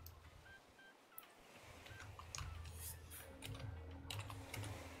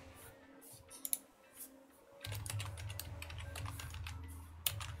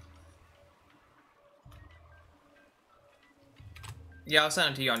 Yeah, I'll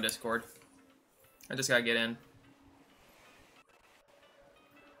send it to you on Discord. I just gotta get in.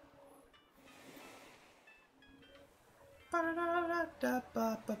 I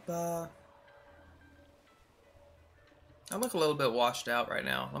look a little bit washed out right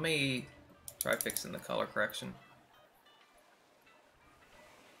now. Let me try fixing the color correction.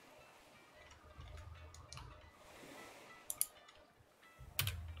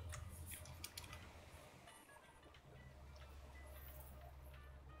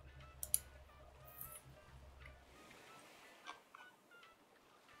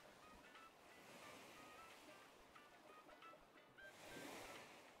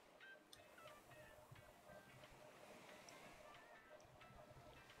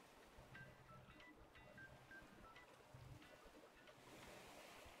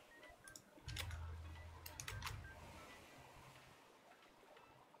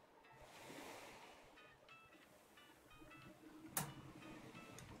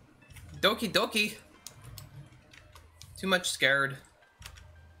 Doki doki. Too much scared.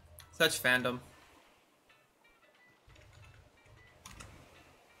 Such fandom.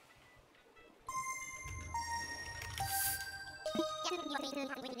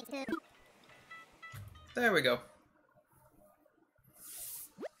 There we go.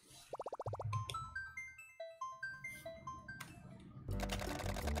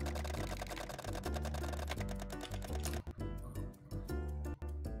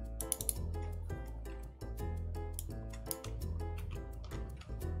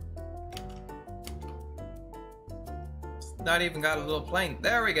 Not even got a little plane.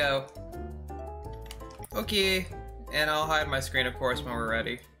 There we go. Okay. And I'll hide my screen, of course, when we're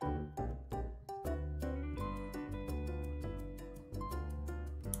ready.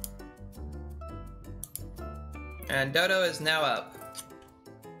 And Dodo is now up.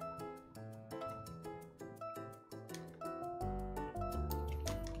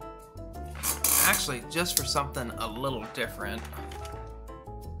 Actually, just for something a little different.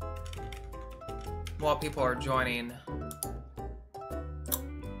 While people are joining,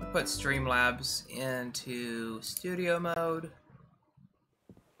 put Streamlabs into studio mode.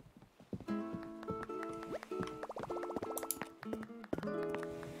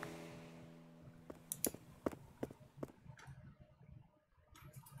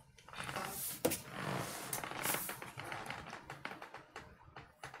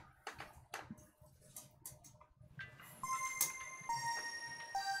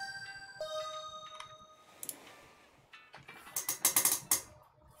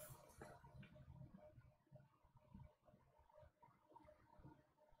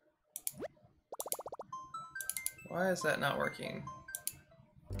 Why is that not working?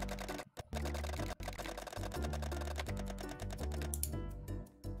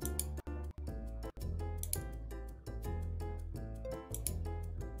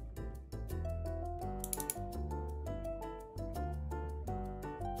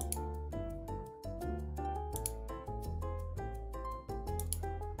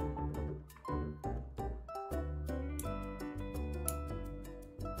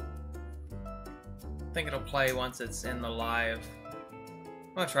 I think it'll play once it's in the live.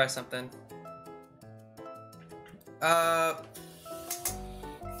 I'm gonna try something.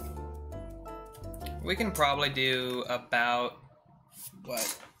 We can probably do about,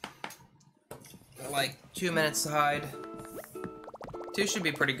 what, like 2 minutes to hide. 2 should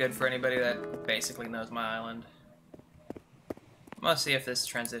be pretty good for anybody that basically knows my island. I'm gonna see if this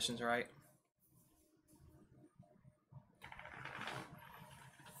transition's right.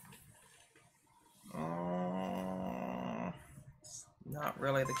 Not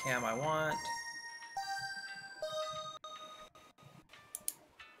really the cam I want.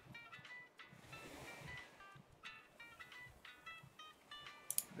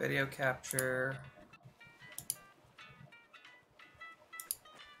 Video capture.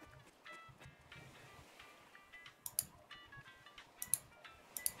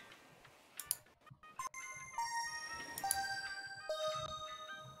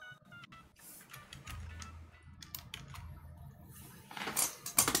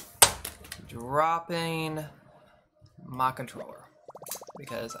 Dropping my controller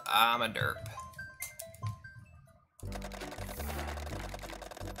because I'm a derp.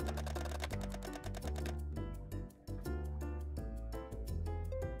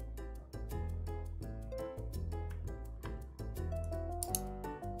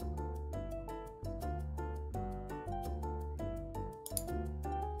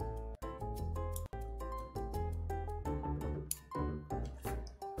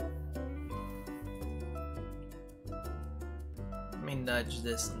 Let me nudge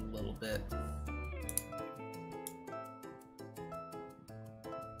this a little bit.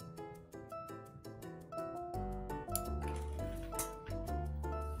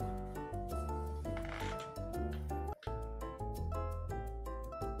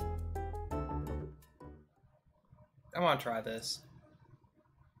 I want to try this.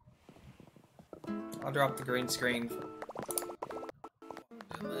 I'll drop the green screen.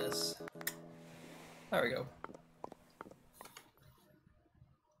 Do this. There we go.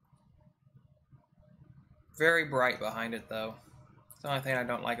 Very bright behind it, though. It's the only thing I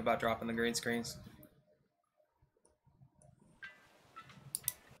don't like about dropping the green screens.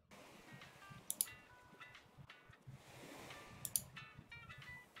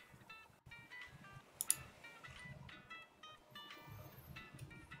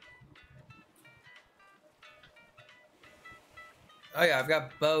 Oh yeah, I've got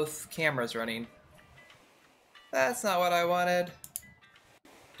both cameras running. That's not what I wanted.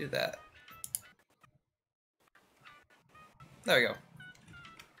 Do that. There we go.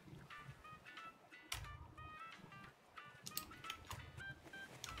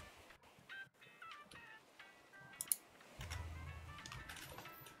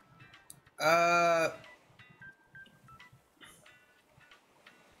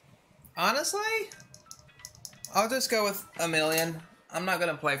 Honestly, I'll just go with 1,000,000. I'm not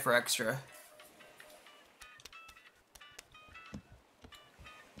gonna play for extra.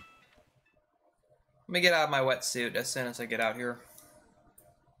 Let me get out of my wetsuit as soon as I get out here.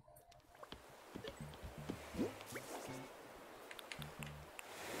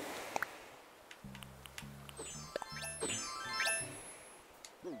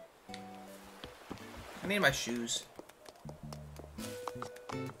 I need my shoes.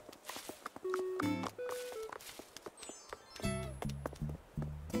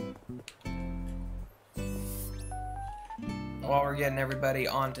 While we're getting everybody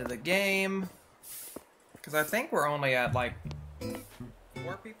onto the game, because I think we're only at like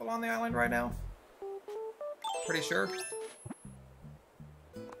 4 people on the island right now. Pretty sure.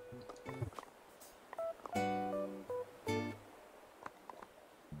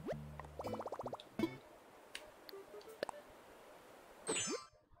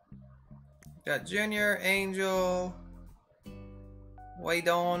 Got Junior, Angel,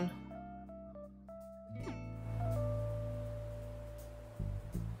 Waydon.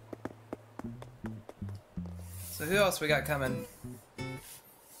 So who else we got coming?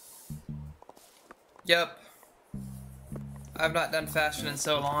 Yep. I've not done fashion in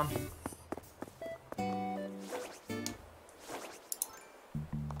so long. Let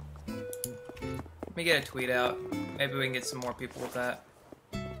me get a tweet out. Maybe we can get some more people with that.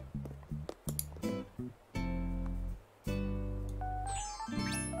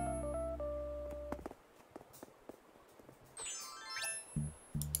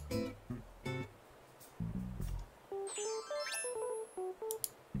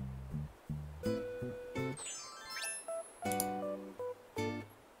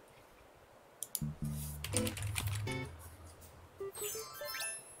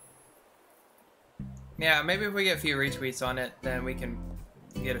 Yeah, maybe if we get a few retweets on it, then we can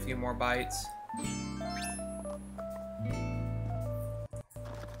get a few more bites.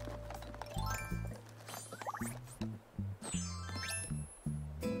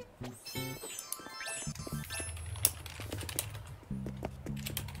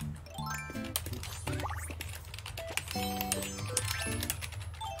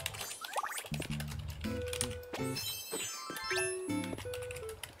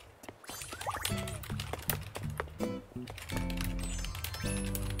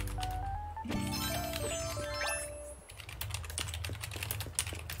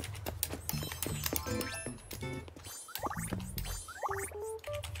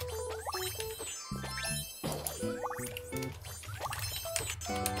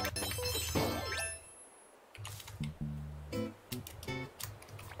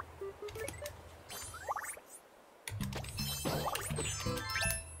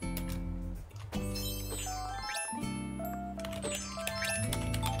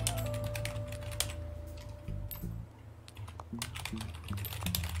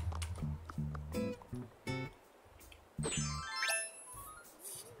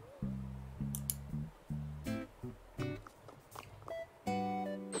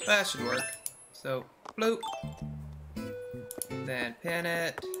 That should work. So, bloop. Then pin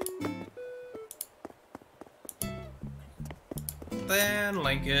it. Then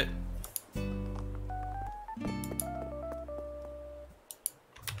link it.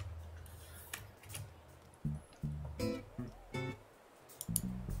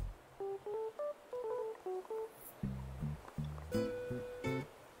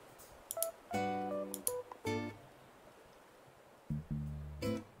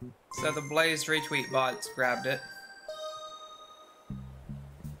 So the Blaze retweet bots grabbed it.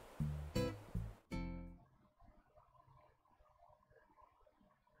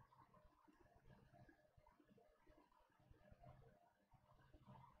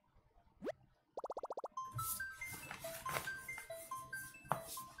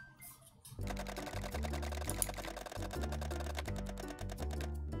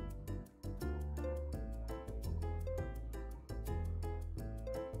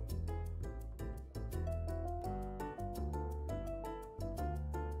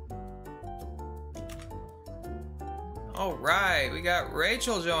 All right, we got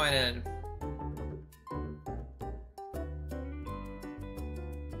Rachel joining.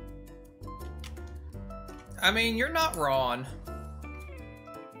 I mean, you're not wrong.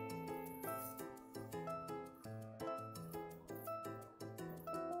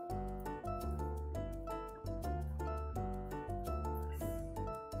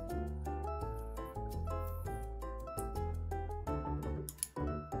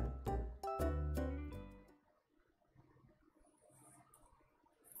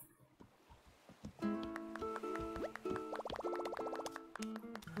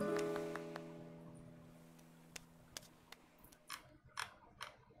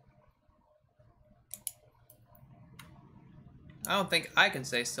 I don't think I can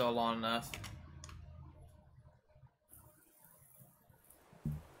stay still long enough.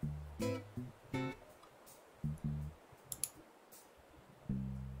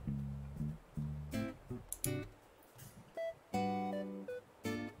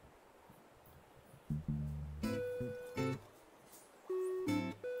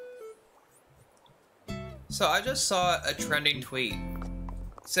 So I just saw a trending tweet,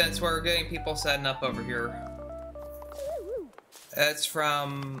 since we're getting people setting up over here. It's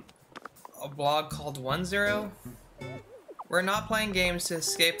from a blog called 10. We're not playing games to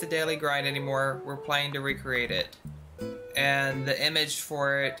escape the daily grind anymore, we're playing to recreate it. And the image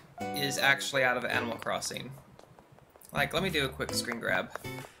for it is actually out of Animal Crossing. Like, let me do a quick screen grab.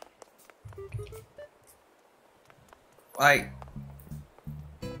 Like,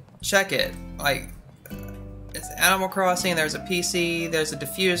 check it. Like, it's Animal Crossing, there's a PC, there's a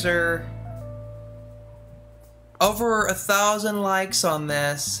diffuser. Over 1,000 likes on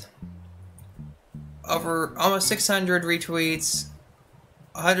this. Over almost 600 retweets.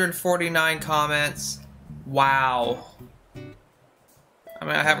 149 comments. Wow. I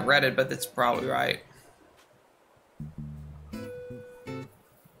mean, I haven't read it, but that's probably right.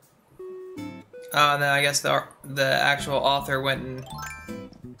 And then I guess the actual author went and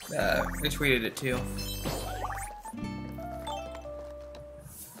retweeted it too.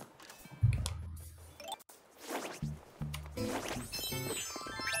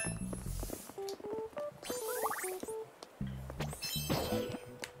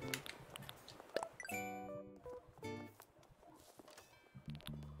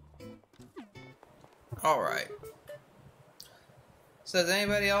 Alright. So, does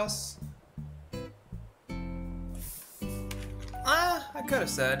anybody else? I could have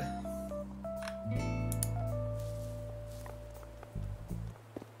said.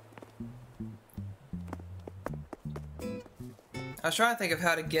 I was trying to think of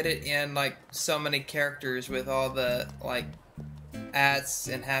how to get it in, like, so many characters with all the, like, ads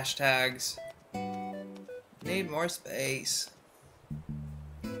and hashtags. Need more space.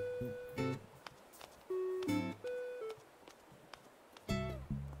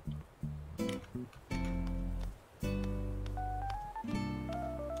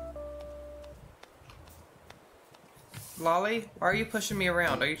 Lolly, why are you pushing me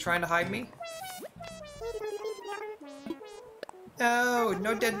around? Are you trying to hide me? No,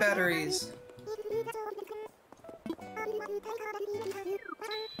 no dead batteries.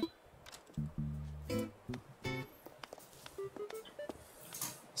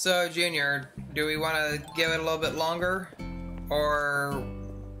 So, Junior, do we want to give it a little bit longer? Or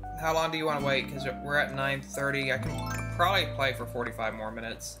how long do you want to wait? Because we're at 9:30. I can probably play for 45 more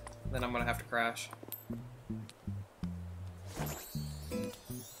minutes. Then I'm going to have to crash.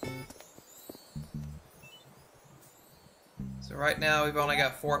 So right now we've only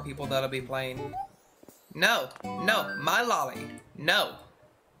got 4 people that'll be playing. No, no, my lolly. No.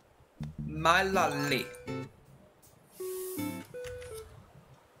 My lolly.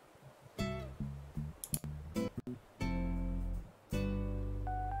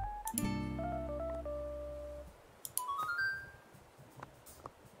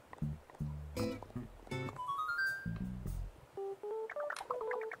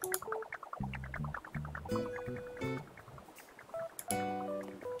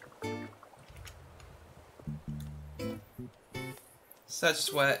 Such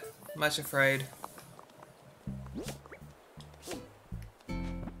sweat, much afraid.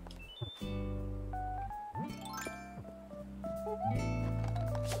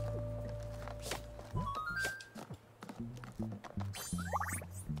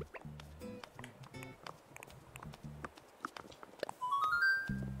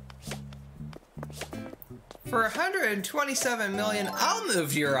 For 127 million, I'll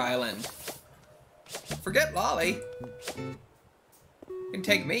move to your island. Forget Lolly. You can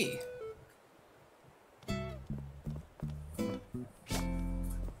take me.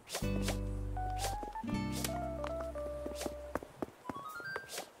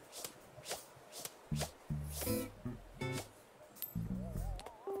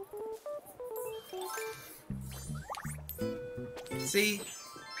 See,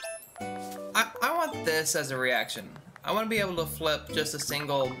 I want this as a reaction. I want to be able to flip just a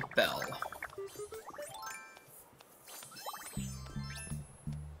single bell.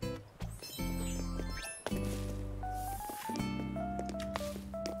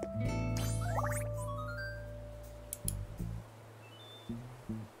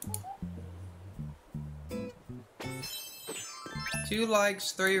 Two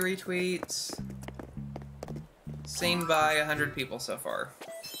likes, 3 retweets. Seen by 100 people so far.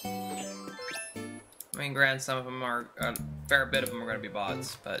 I mean, granted, some of them are fair bit of them are going to be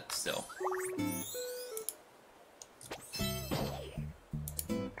bots, but still.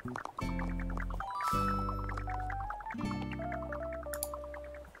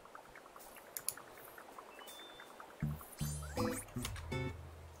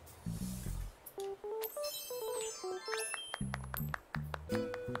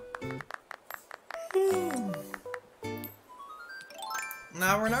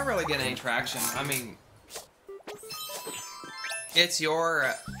 No, we're not really getting any traction. I mean, it's your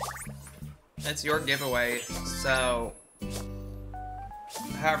giveaway, so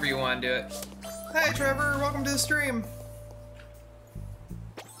however you want to do it. Hey Trevor, welcome to the stream.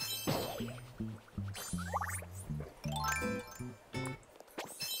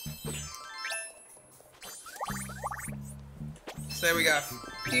 So we got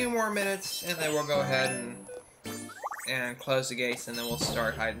a few more minutes, and then we'll go ahead and close the gates, and then we'll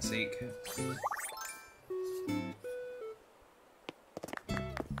start hide and seek.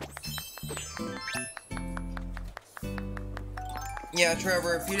 Yeah,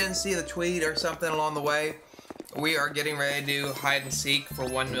 Trevor, if you didn't see the tweet or something along the way, we are getting ready to do hide and seek for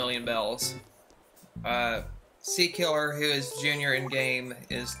 1 million bells. C-Killer, who is junior in game,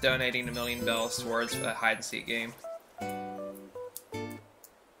 is donating 1 million bells towards a hide and seek game.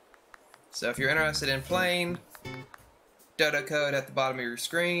 So if you're interested in playing, Dodo code at the bottom of your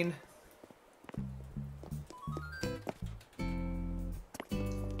screen.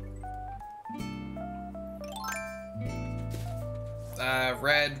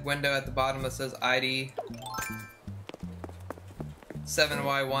 Red window at the bottom that says ID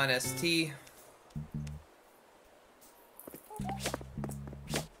 7Y1ST.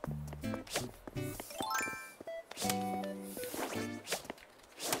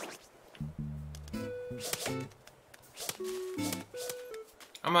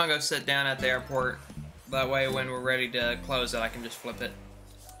 I'm gonna go sit down at the airport. That way when we're ready to close it, I can just flip it.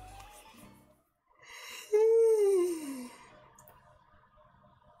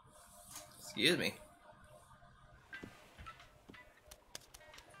 Excuse me.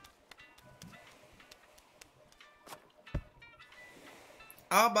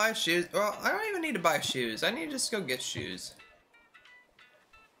 I'll buy shoes. Well, I don't even need to buy shoes. I need to just go get shoes.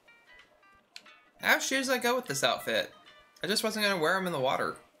 I have shoes that go with this outfit. I just wasn't going to wear them in the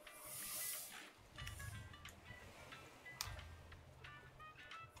water.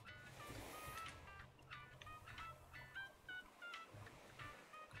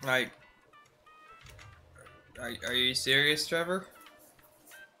 Like, are you serious, Trevor?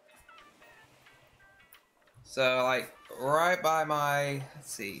 So, like, right by my,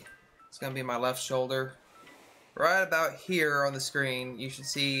 let's see, it's going to be my left shoulder. Right about here on the screen, you should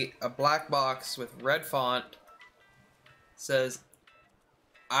see a black box with red font. It says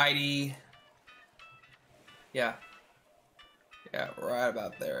ID. Yeah. Yeah, right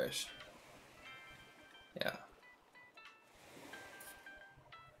about there-ish. Yeah.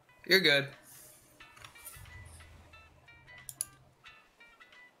 You're good.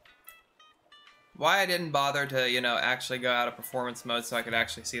 Why I didn't bother to, you know, actually go out of performance mode so I could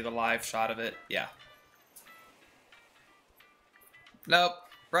actually see the live shot of it. Yeah. Nope.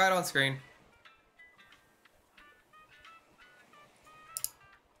 Right on screen.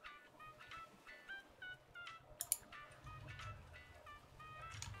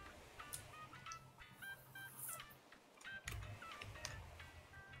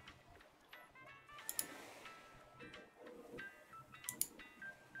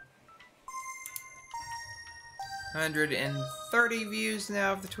 $130 views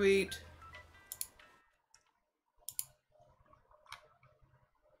now of the tweet.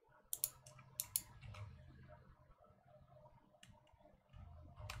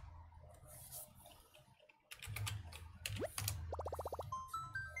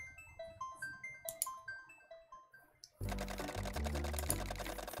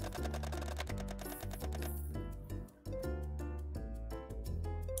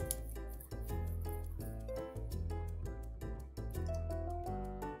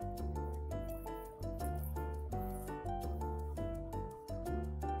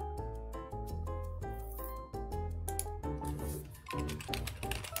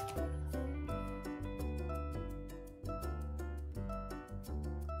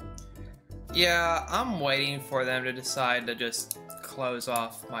 Yeah, I'm waiting for them to decide to just close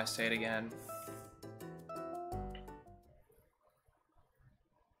off my state again.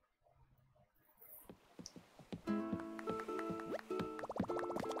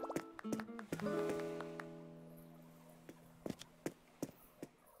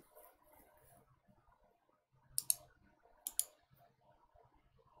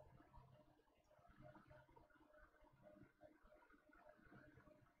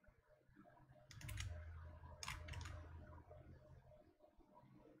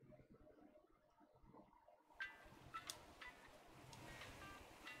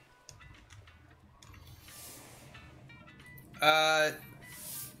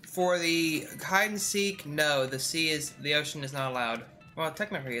 For the hide and seek, no, the ocean is not allowed. Well,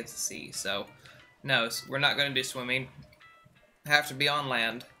 technically it's the sea, so no, we're not going to do swimming. Have to be on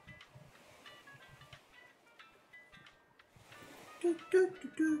land.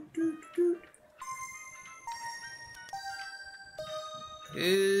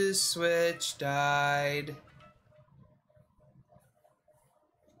 Whose switch died?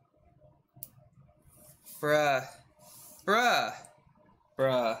 Bruh. Bruh.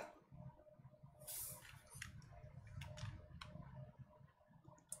 Bruh.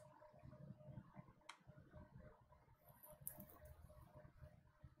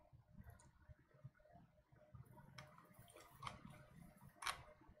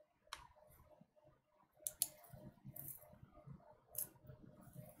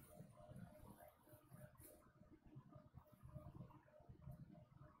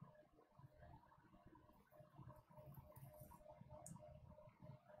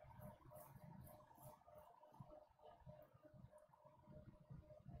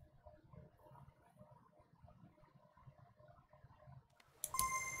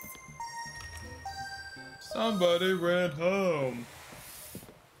 Somebody ran home.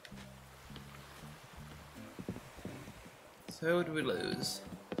 So who did we lose?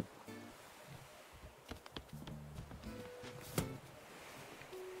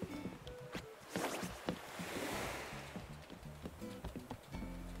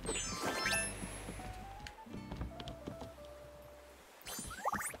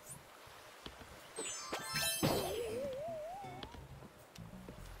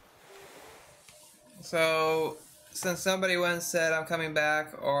 So, since somebody once said I'm coming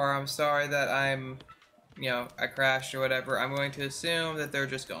back, or I'm sorry that I'm, I crashed or whatever, I'm going to assume that they're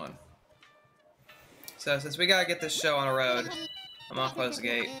just gone. So, since we gotta get this show on the road, I'm gonna close the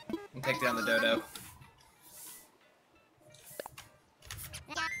gate and take down the dodo.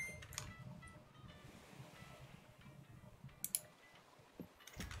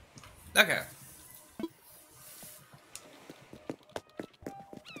 Okay.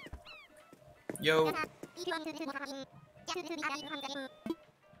 Yo.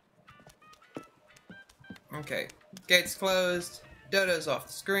 Okay. Gate's closed. Dodo's off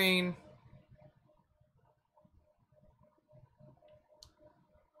the screen.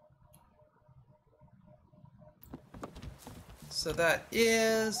 So that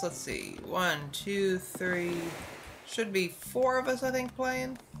is, let's see, 1, 2, 3, should be 4 of us, I think,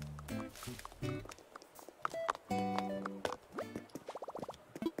 playing.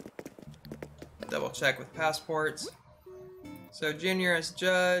 Double check with passports. So Junior is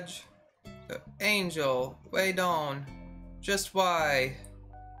judge. So Angel, Wei Don, Just Why,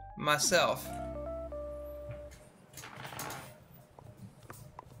 myself.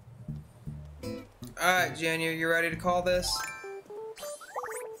 Alright, Junior, you ready to call this?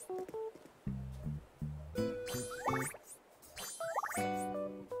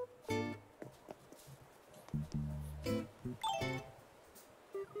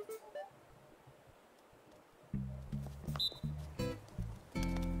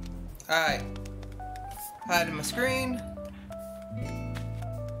 Alright. Hiding my screen.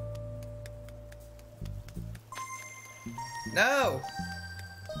 No!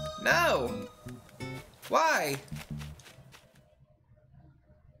 No! Why?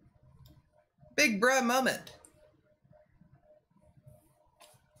 Big bruh moment.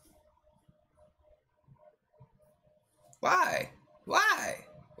 Why? Why?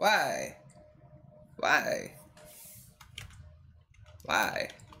 Why? Why? Why?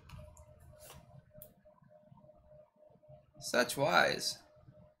 Such wise.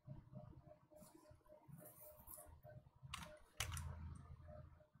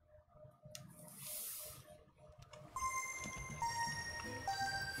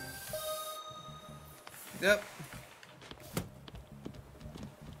 Yep.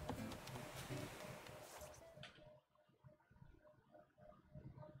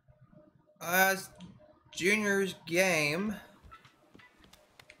 Junior's game.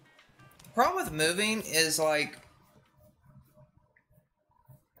 Problem with moving is like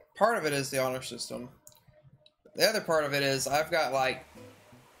part of it is the honor system. The other part of it is I've got like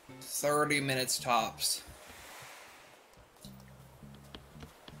 30 minutes tops.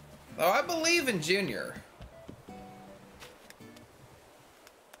 Though I believe in Junior.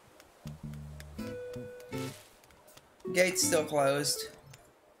 Gate's still closed.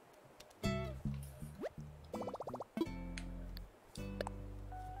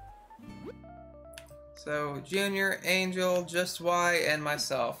 So, Junior, Angel, Just Why, and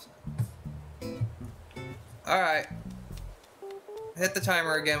myself. Alright. Hit the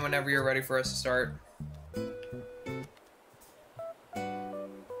timer again whenever you're ready for us to start.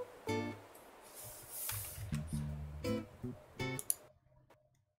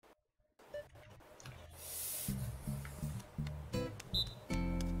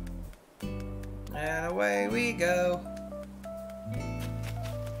 away we go.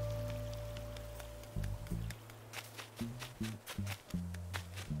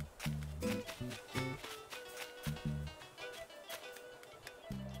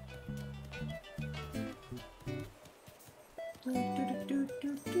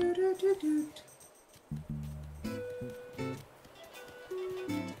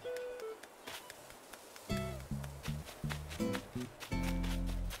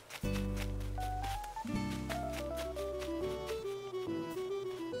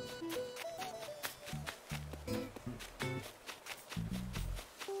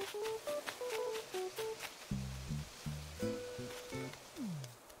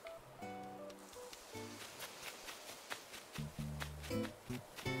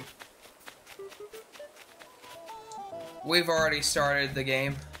 We've already started the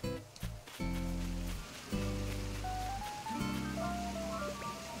game.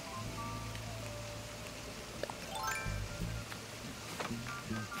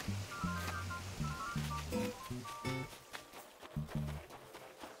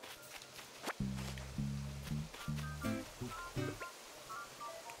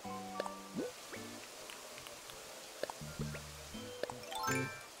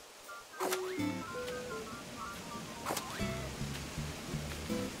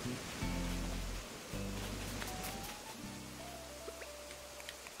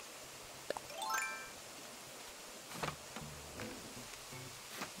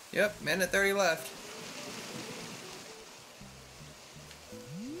 Yep, minute 30 left.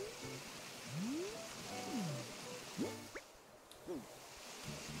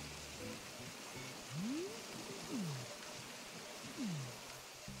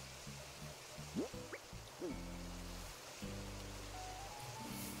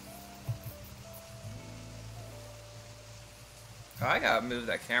 Oh, I gotta move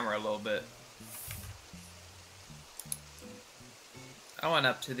that camera a little bit. I went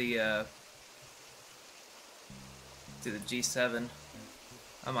up to the G7.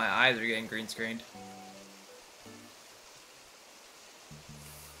 Oh, my eyes are getting green screened.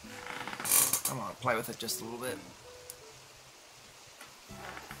 I'm gonna play with it just a little bit.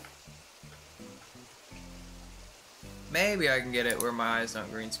 Maybe I can get it where my eyes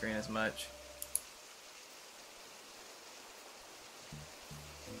don't green screen as much.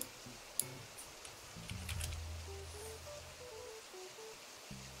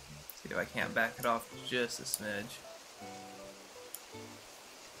 See if I can't back it off just a smidge.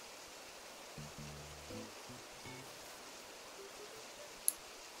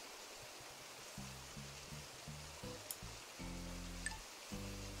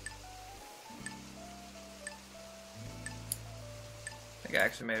 I think I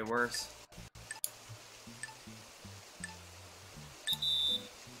actually made it worse.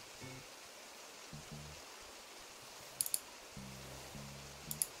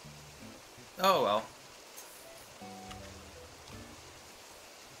 Oh well.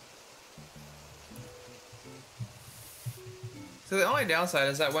 So the only downside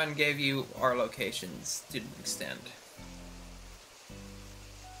is that one gave you our locations didn't extend.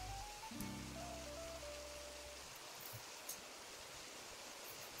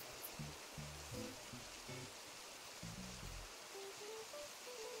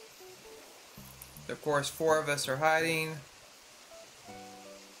 Of course, 4 of us are hiding.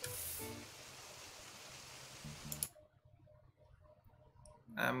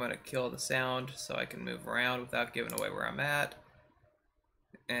 I'm gonna kill the sound so I can move around without giving away where I'm at.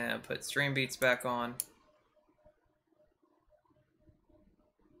 And put stream beats back on.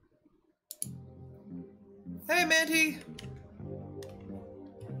 Hey, Manty!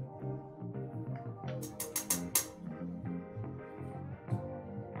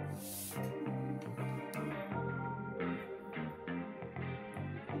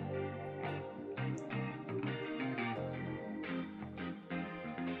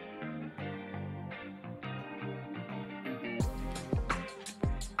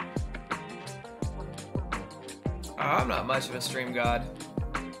 I'm not much of a stream god.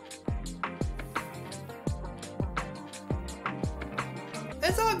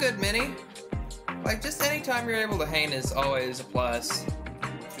 It's all good, Minnie. Like, just anytime you're able to hang is always a plus.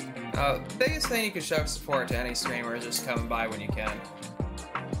 Biggest thing you can show support to any streamer is just coming by when you can.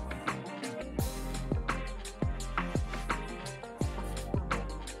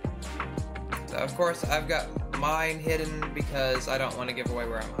 So, of course, I've got mine hidden because I don't want to give away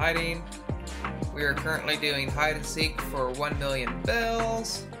where I'm hiding. We are currently doing hide and seek for 1 million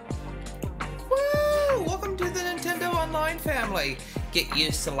bells. Woo! Welcome to the Nintendo Online family. Get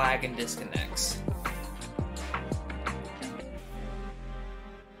used to lag and disconnects.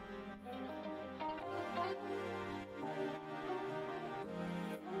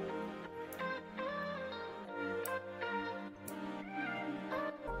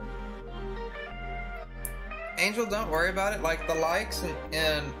 Angel, don't worry about it. Like, the likes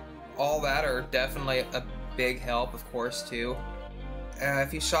and all that are definitely a big help, of course, too.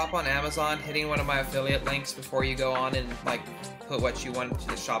 If you shop on Amazon, hitting one of my affiliate links before you go on and, like, put what you want into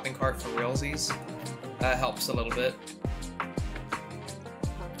the shopping cart for realsies helps a little bit.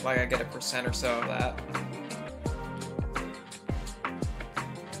 Like, I get a % or so of that.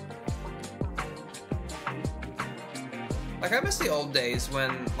 Like, I miss the old days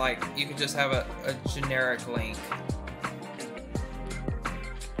when, like, you could just have a generic link.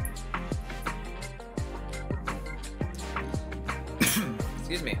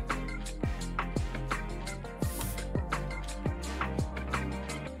 Excuse me.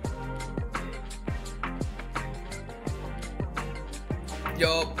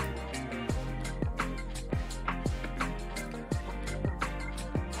 Yup.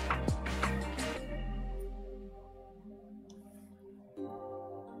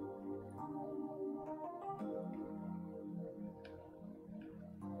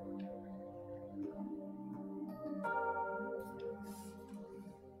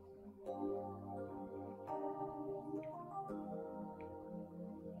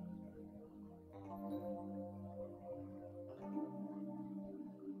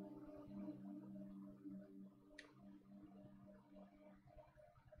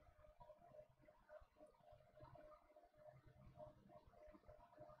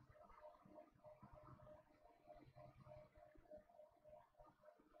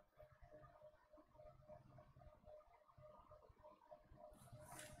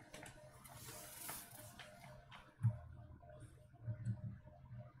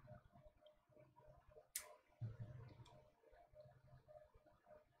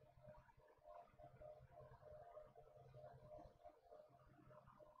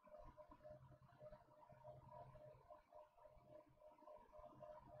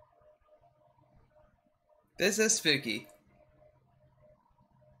 This is spooky.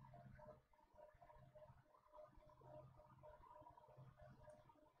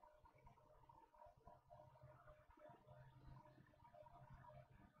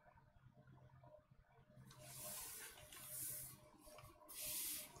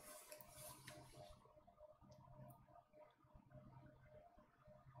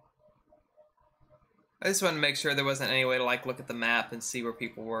 I just wanted to make sure there wasn't any way to, like, look at the map and see where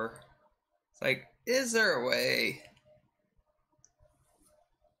people were. It's like, is there a way?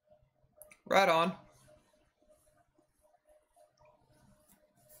 Right on.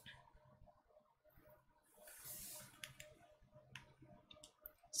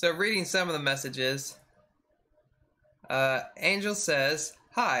 So, reading some of the messages. Angel says,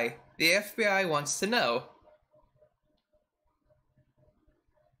 "Hi, the FBI wants to know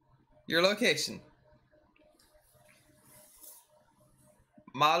your location.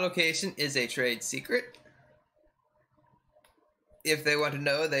 My location is a trade secret. If they want to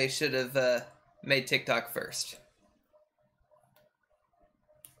know, they should have made TikTok first."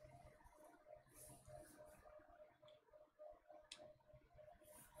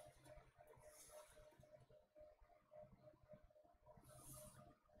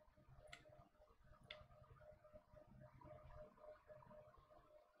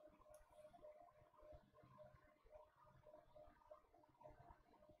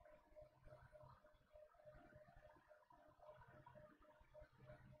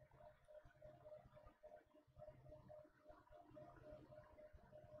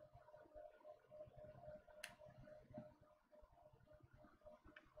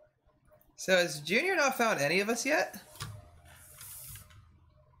 So has Junior not found any of us yet?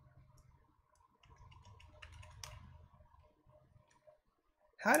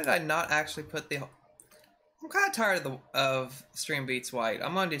 How did I not actually put the... I'm kind of tired of Stream Beats White.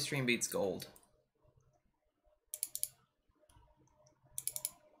 I'm gonna do Stream Beats Gold.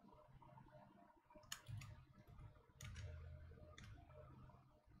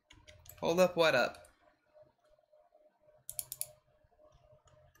 Hold up, what up?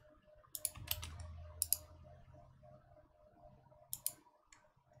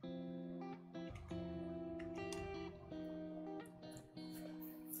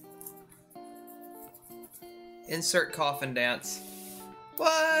 Insert coffin dance.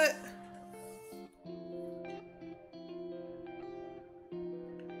 What?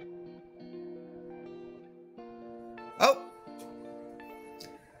 Oh!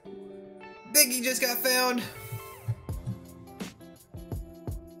 Biggie just got found.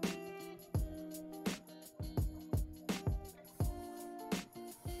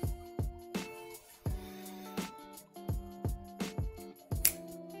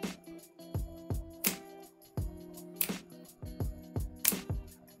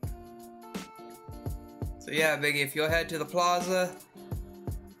 So So yeah, Biggie, if you'll head to the plaza.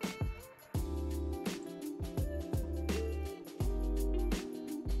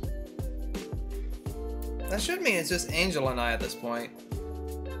 That should mean it's just Angel and I at this point.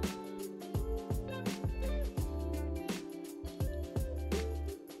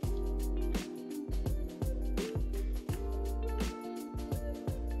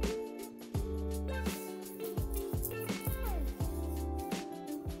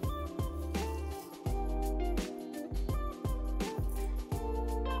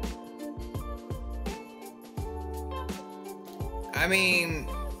 I mean,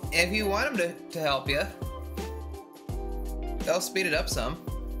 if you want them to help you, they'll speed it up some.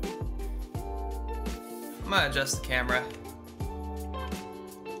 I'm gonna adjust the camera.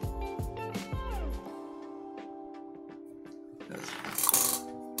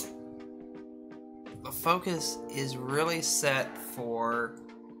 The focus is really set for,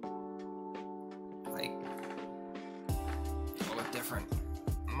 like, it'll look different.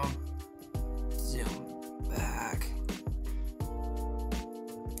 I'm gonna zoom back.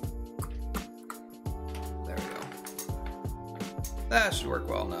 There we go. That should work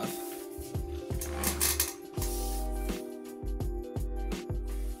well enough.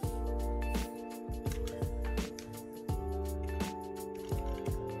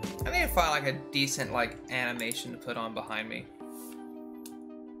 I need to find like a decent like animation to put on behind me.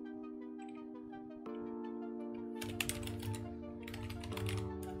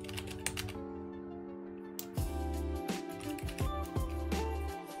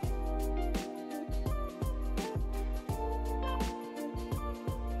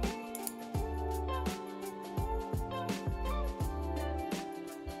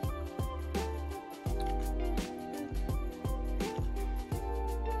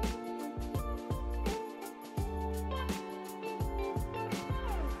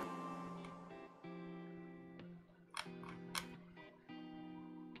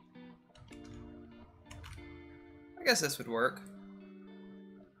 I guess this would work.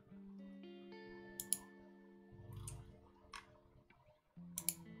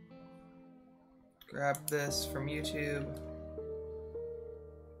 Grab this from YouTube.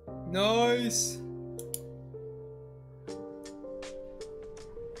 Nice!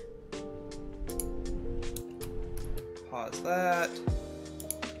 Pause that.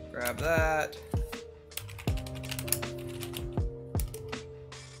 Grab that.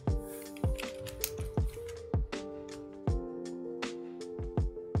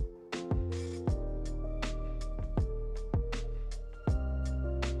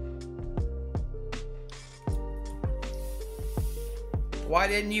 Why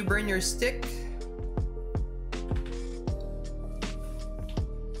didn't you bring your stick?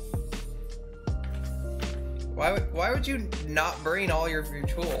 Why would you not bring all your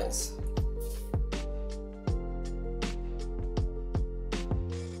tools?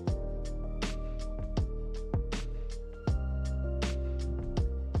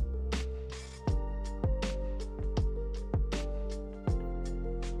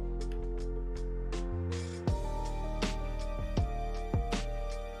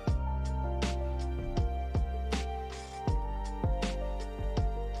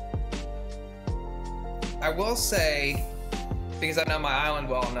 I will say, because I know my island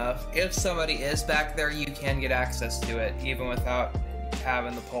well enough, if somebody is back there, you can get access to it, even without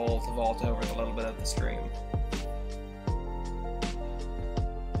having the pole to vault over a little bit of the stream.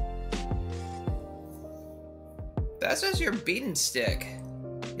 That's just your beating stick.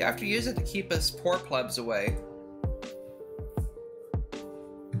 You have to use it to keep us poor plebs away.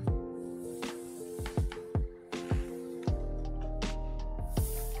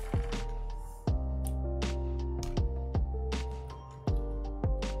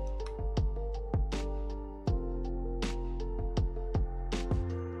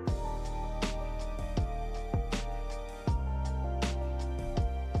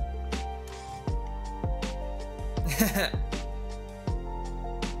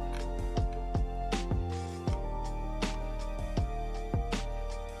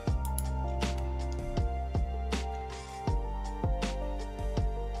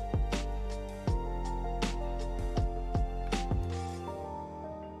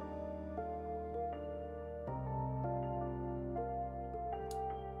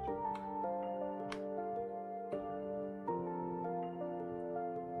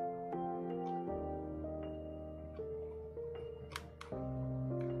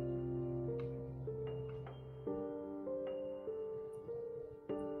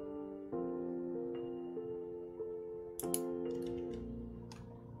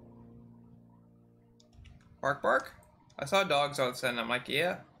 Bark, bark. I saw dogs all of a sudden. I'm like,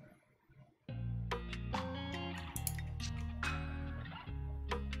 yeah.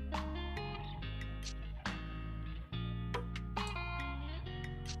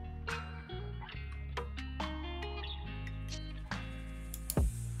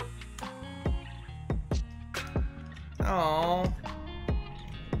 Oh.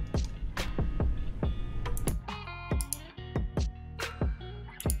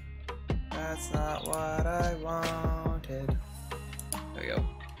 That's not what I wanted. There we go.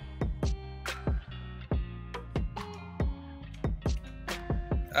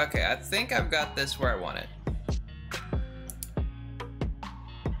 Okay, I think I've got this where I want it.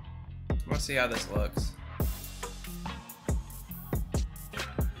 Let's see how this looks.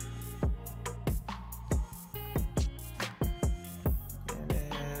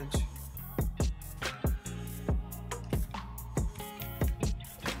 Image.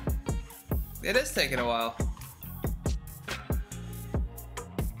 It is taking a while.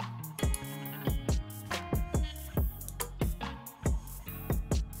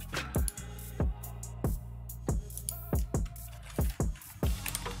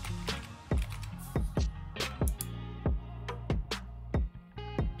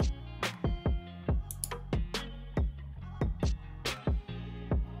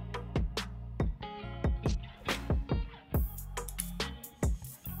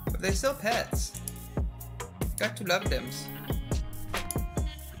 They're still pets. Got to love them.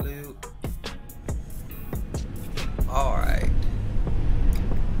 Blue. Alright.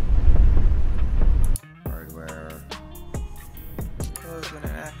 Hardware. Close when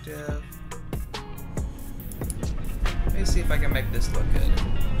inactive. Let me see if I can make this look good.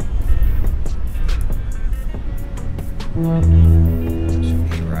 Should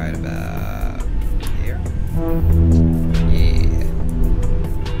be right about here.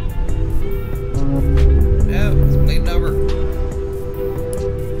 Yeah, it's bleeding over.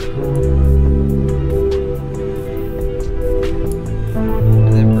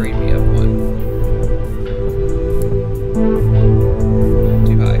 And then bring me up one.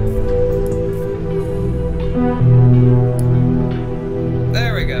 Too high.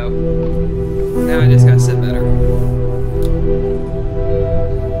 There we go. Now I just gotta sit better.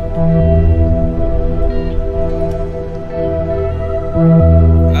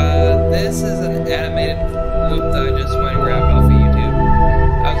 This is an animated loop that I just went and grabbed off of YouTube.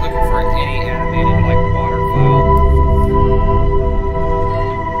 I was looking for any animated like water file.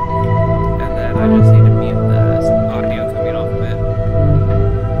 And then I just need to mute the audio coming off of it.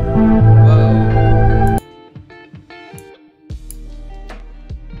 Whoa.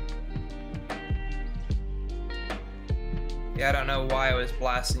 Yeah, I don't know why it was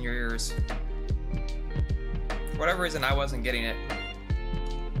blasting your ears. For whatever reason, I wasn't getting it.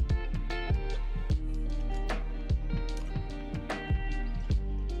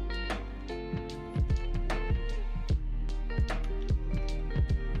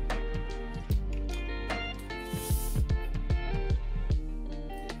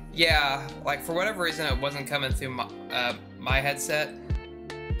 Yeah, like for whatever reason it wasn't coming through my headset,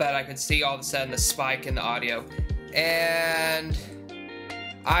 but I could see all of a sudden the spike in the audio. And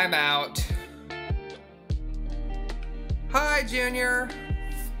I'm out. Hi, Junior.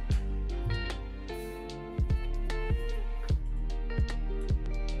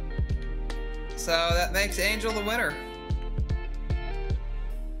 So that makes Angel the winner.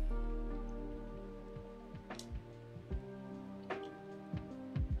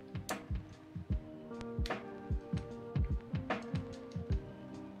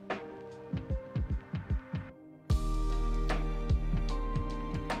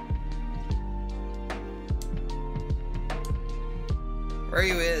 Where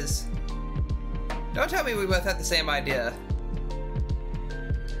you is? Don't tell me we both had the same idea.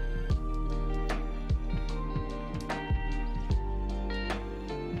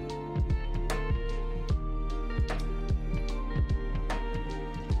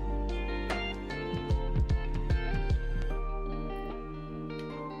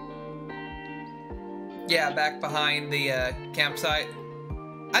 Yeah, back behind the campsite.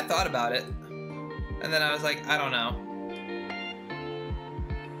 I thought about it, and then I was like, I don't know.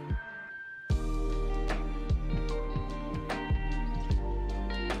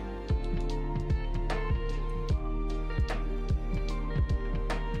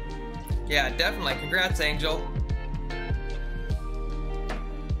 Yeah, definitely. Congrats, Angel.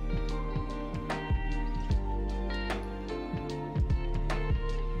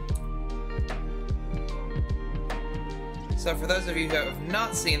 So for those of you who have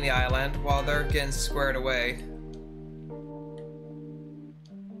not seen the island, while they're getting squared away,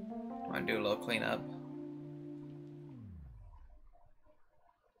 I'm gonna do a little cleanup.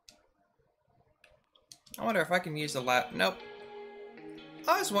 I wonder if I can use the Nope.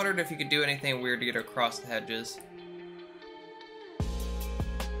 I always wondered if you could do anything weird to get across the hedges.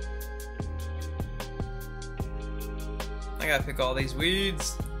 I gotta pick all these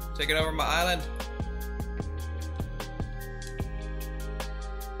weeds, taking over my island.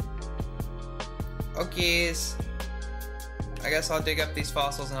 Okay. I guess I'll dig up these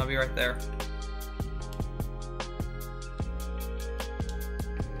fossils and I'll be right there.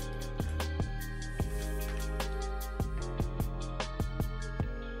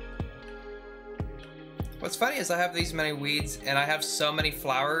 What's funny is I have these many weeds and I have so many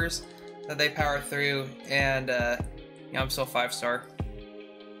flowers that they power through, and yeah, I'm still 5-star.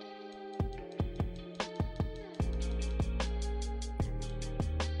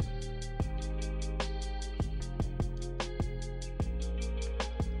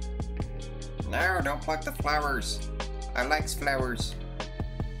 No, don't pluck the flowers. I likes flowers.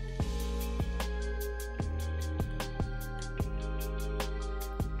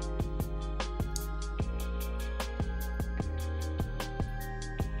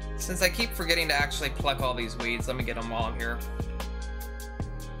 Since I keep forgetting to actually pluck all these weeds, let me get them while I'm here.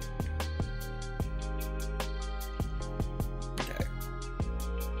 Okay.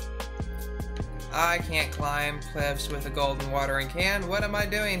 I can't climb cliffs with a golden watering can. What am I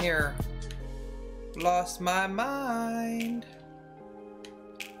doing here? Lost my mind.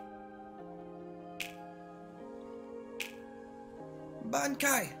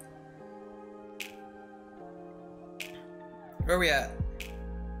 Bankai. Where are we at?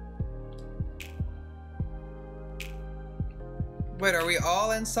 Wait, are we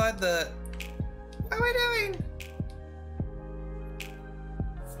all inside the... What are we doing?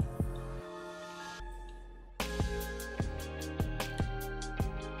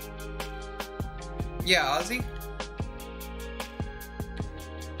 Yeah, Ozzy?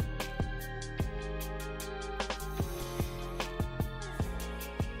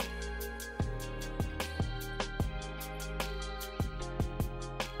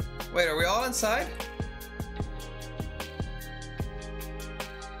 Wait, are we all inside?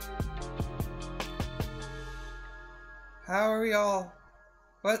 How are we all...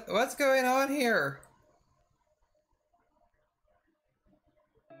 What's going on here?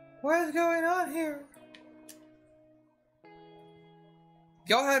 What is going on here?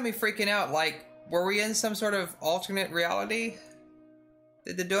 Y'all had me freaking out, like, were we in some sort of alternate reality?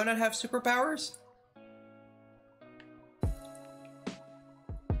 Did the donut have superpowers?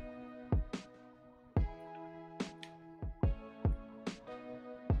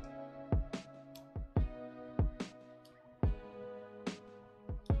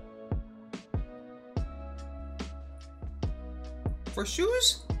 For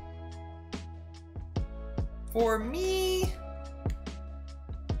shoes? For me?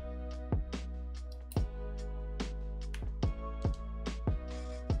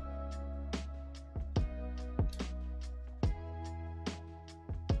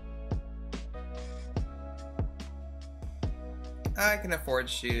 I can afford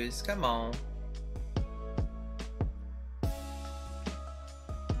shoes, come on.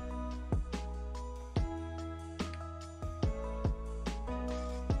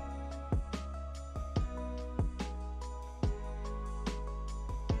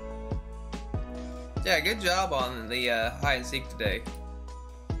 Yeah, good job on the hide and seek today.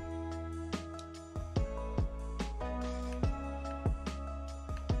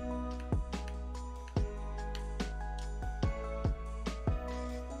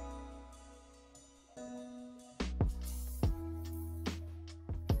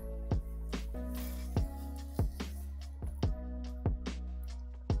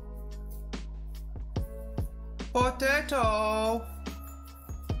 Potato!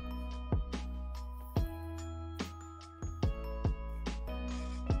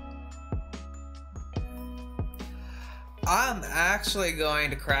 I'm actually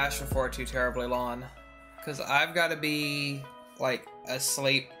going to crash before too terribly long, because I've got to be like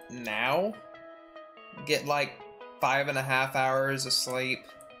asleep now, get like 5.5 hours of sleep,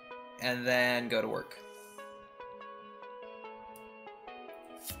 and then go to work.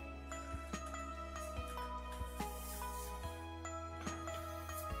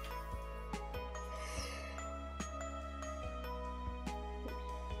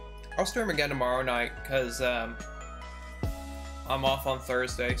 I'll stream again tomorrow night, because I'm off on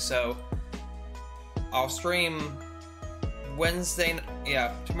Thursday, so I'll stream Wednesday.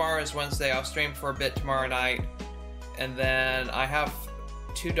 Yeah, tomorrow is Wednesday. I'll stream for a bit tomorrow night, and then I have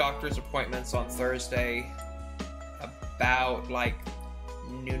 2 doctor's appointments on Thursday about like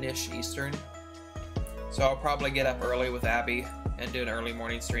noonish Eastern. So I'll probably get up early with Abby and do an early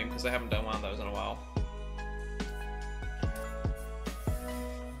morning stream, because I haven't done one of those in a while.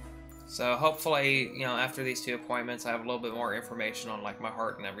 So hopefully, you know, after these 2 appointments, I have a little bit more information on like my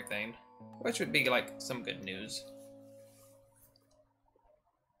heart and everything, which would be like some good news.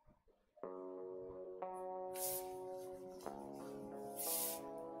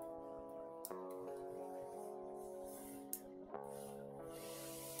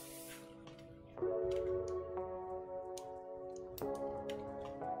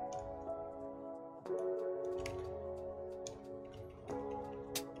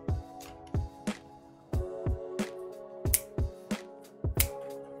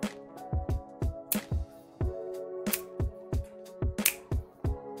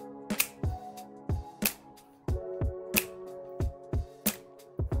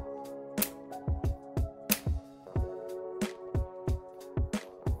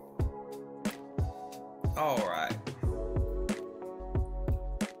 Alright.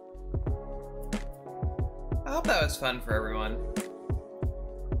 I hope that was fun for everyone.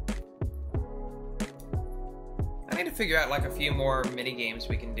 I need to figure out like a few more mini games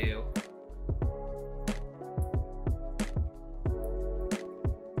we can do.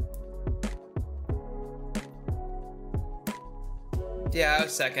 Yeah, I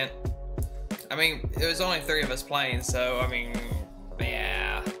was second. I mean, it was only 3 of us playing, so I mean,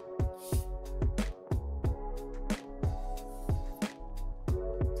 yeah.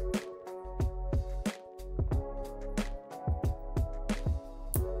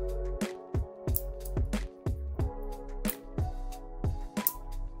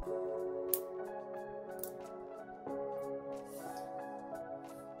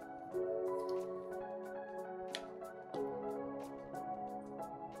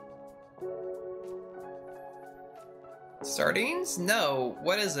 Sardines? No.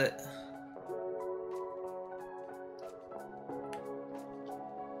 What is it?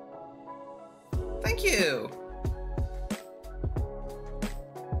 Thank you.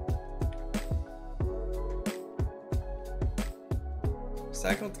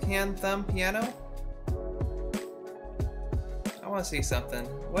 Recycled can thumb piano? I want to see something.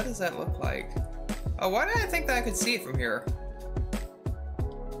 What does that look like? Oh, why did I think that I could see it from here?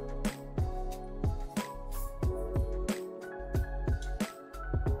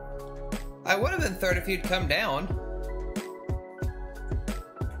 I would have been third if you'd come down.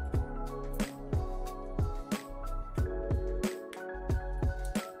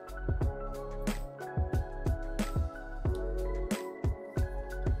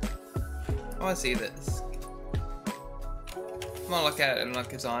 I want to see this. I'm gonna look at it and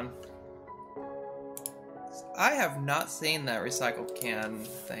look it's on. I have not seen that recycled can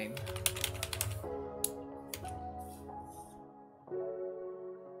thing.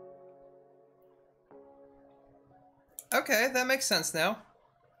 Okay, that makes sense now.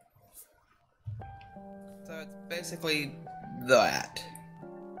 So it's basically that.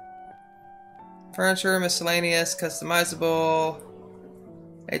 Furniture, miscellaneous, customizable,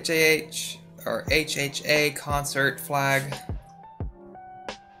 HAH or HHA concert flag.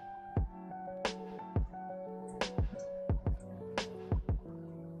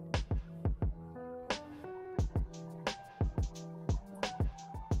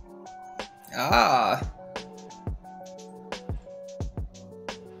 Ah.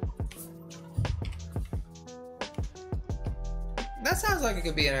 That sounds like it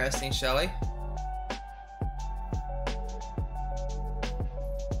could be interesting, Shelly.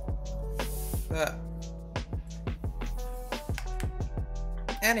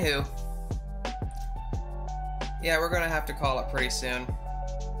 Anywho. Yeah, we're gonna have to call it pretty soon.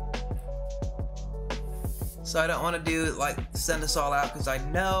 So I don't want to do, like, send us all out, because I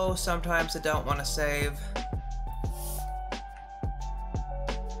know sometimes I don't want to save.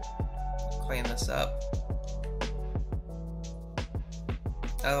 Clean this up.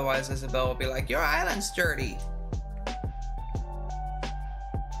 Otherwise, Isabel will be like, your island's dirty.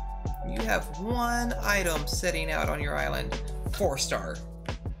 You have one item sitting out on your island. 4-star.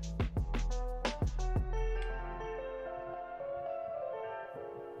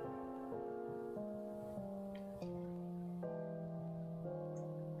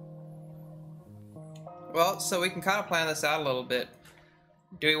 Well, so we can kind of plan this out a little bit.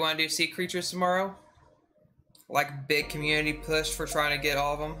 Do we want to do sea creatures tomorrow? Like big community push for trying to get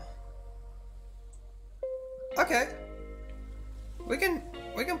all of them? Okay. We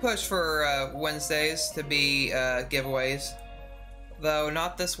can push for Wednesdays to be giveaways. Though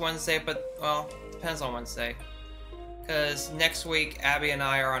not this Wednesday, but well, depends on Wednesday. Because next week Abby and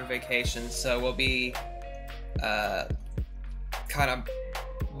I are on vacation, so we'll be kind of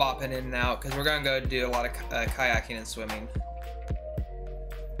bopping in and out because we're gonna go do a lot of kayaking and swimming.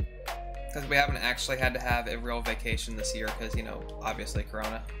 Because we haven't actually had to have a real vacation this year because, you know, obviously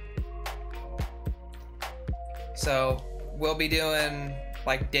Corona. So we'll be doing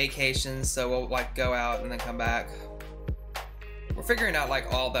like daycations, so we'll like go out and then come back. We're figuring out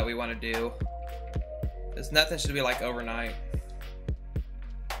like all that we want to do. There's nothing should be like overnight.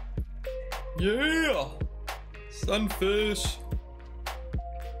 Yeah! Sunfish!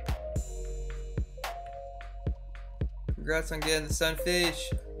 Congrats on getting the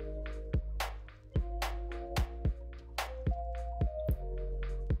sunfish.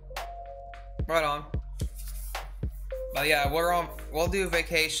 Right on. But yeah, we'll do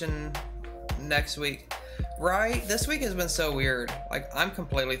vacation next week. Right? This week has been so weird. Like, I'm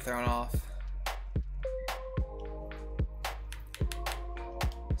completely thrown off.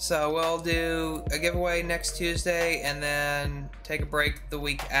 So we'll do a giveaway next Tuesday and then take a break the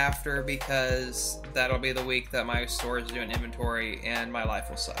week after, because that'll be the week that my store is doing inventory and my life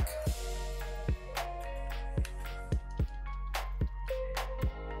will suck.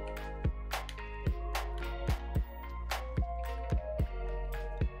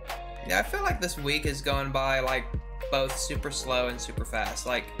 Yeah, I feel like this week is going by like both super slow and super fast.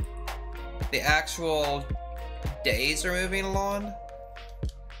 Like the actual days are moving along,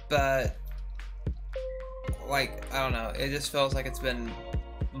 but like, I don't know, it just feels like it's been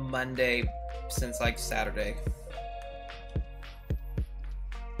Monday since like Saturday.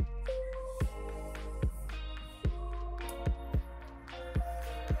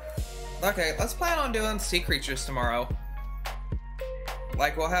 Okay, let's plan on doing sea creatures tomorrow.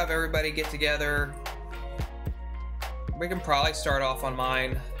 Like, we'll have everybody get together. We can probably start off on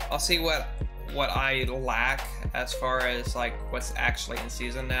mine. I'll see what I lack as far as like what's actually in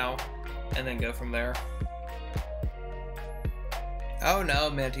season now, and then go from there. Oh no,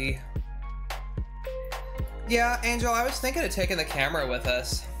 Minty. Yeah, Angel, I was thinking of taking the camera with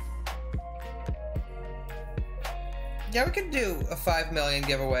us. Yeah, we could do a 5 million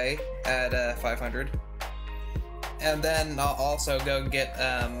giveaway at 500. And then I'll also go get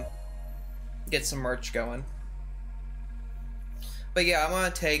some merch going. But yeah, I'm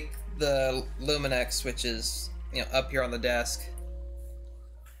gonna take the Lumix, which is, you know, up here on the desk.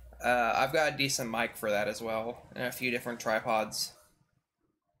 I've got a decent mic for that as well, and a few different tripods.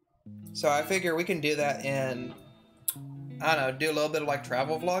 So I figure we can do that in, I don't know, do a little bit of like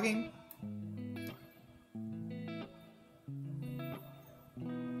travel vlogging.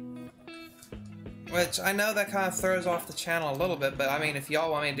 Which, I know that kind of throws off the channel a little bit, but I mean, if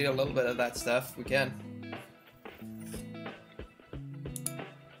y'all want me to do a little bit of that stuff, we can.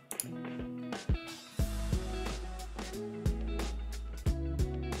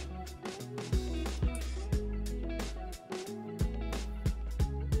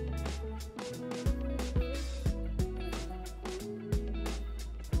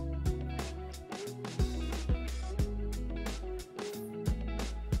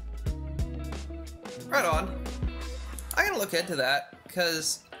 Right on. I gotta look into that,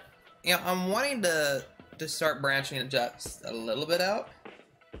 because, you know, I'm wanting to start branching it just a little bit out.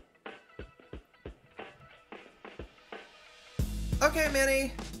 Okay,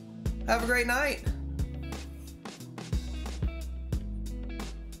 Minnie. Have a great night.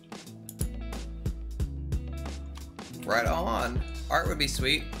 Right on. Art would be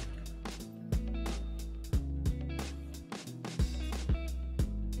sweet.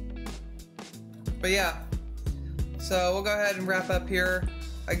 But yeah, so we'll go ahead and wrap up here.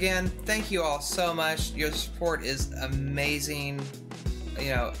 Again, thank you all so much. Your support is amazing. You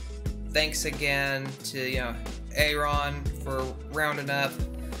know, thanks again to, you know, Aaron for rounding up.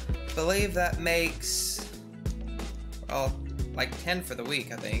 I believe that makes, well, like 10 for the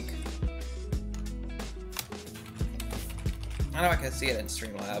week, I think. I know I can see it in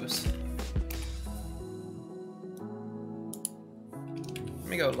Streamlabs. Let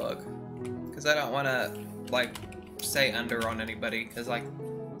me go look. Because I don't want to, like, say under on anybody, because, like,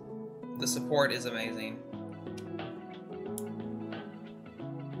 the support is amazing.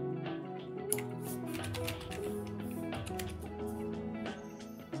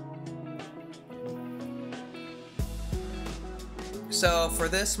 So, for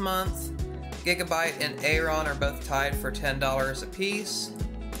this month, Gigabyte and Aaron are both tied for $10 a piece.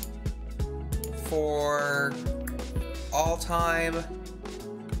 For all time,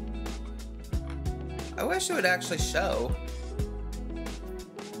 I wish it would actually show.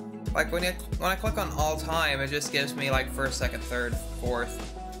 Like when I click on all time, it just gives me like first, second, third, fourth.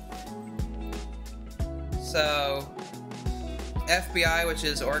 So FBI, which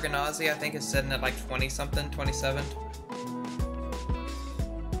is Organazi, I think is sitting at like 20 something, 27.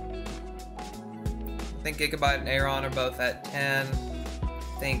 I think Gigabyte and Aaron are both at 10.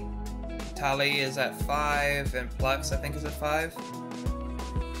 I think Tali is at 5, and Plux I think is at 5.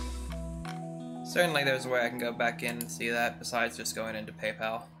 Certainly there's a way I can go back in and see that besides just going into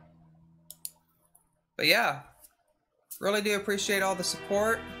PayPal. But yeah, really do appreciate all the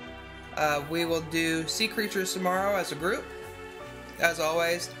support. We will do Sea Creatures tomorrow as a group. As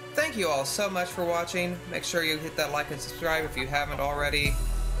always, thank you all so much for watching. Make sure you hit that like and subscribe if you haven't already.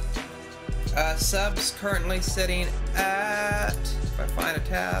 Subs currently sitting at, if I find a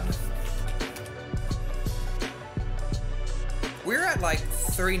tab, we're at like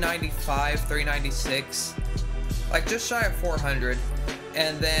 395, 396, like just shy of 400,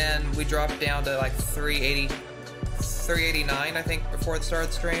 and then we dropped down to like 380, 389 I think before the start of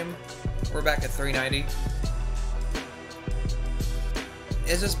the stream. We're back at 390.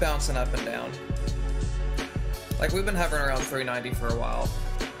 it's just bouncing up and down. Like, we've been hovering around 390 for a while.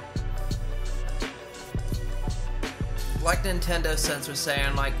 Like Nintendo Sense was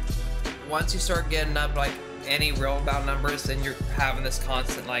saying, like, once you start getting up, like, any real about numbers, then you're having this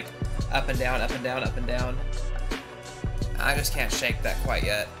constant, like, up and down, up and down, up and down. I just can't shake that quite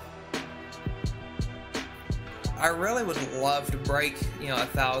yet. I really would love to break, you know,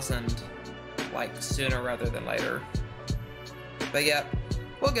 1,000, like, sooner rather than later. But yeah,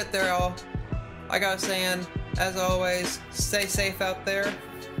 we'll get there, all. Like I was saying, as always, stay safe out there,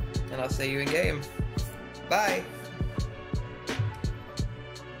 and I'll see you in game. Bye!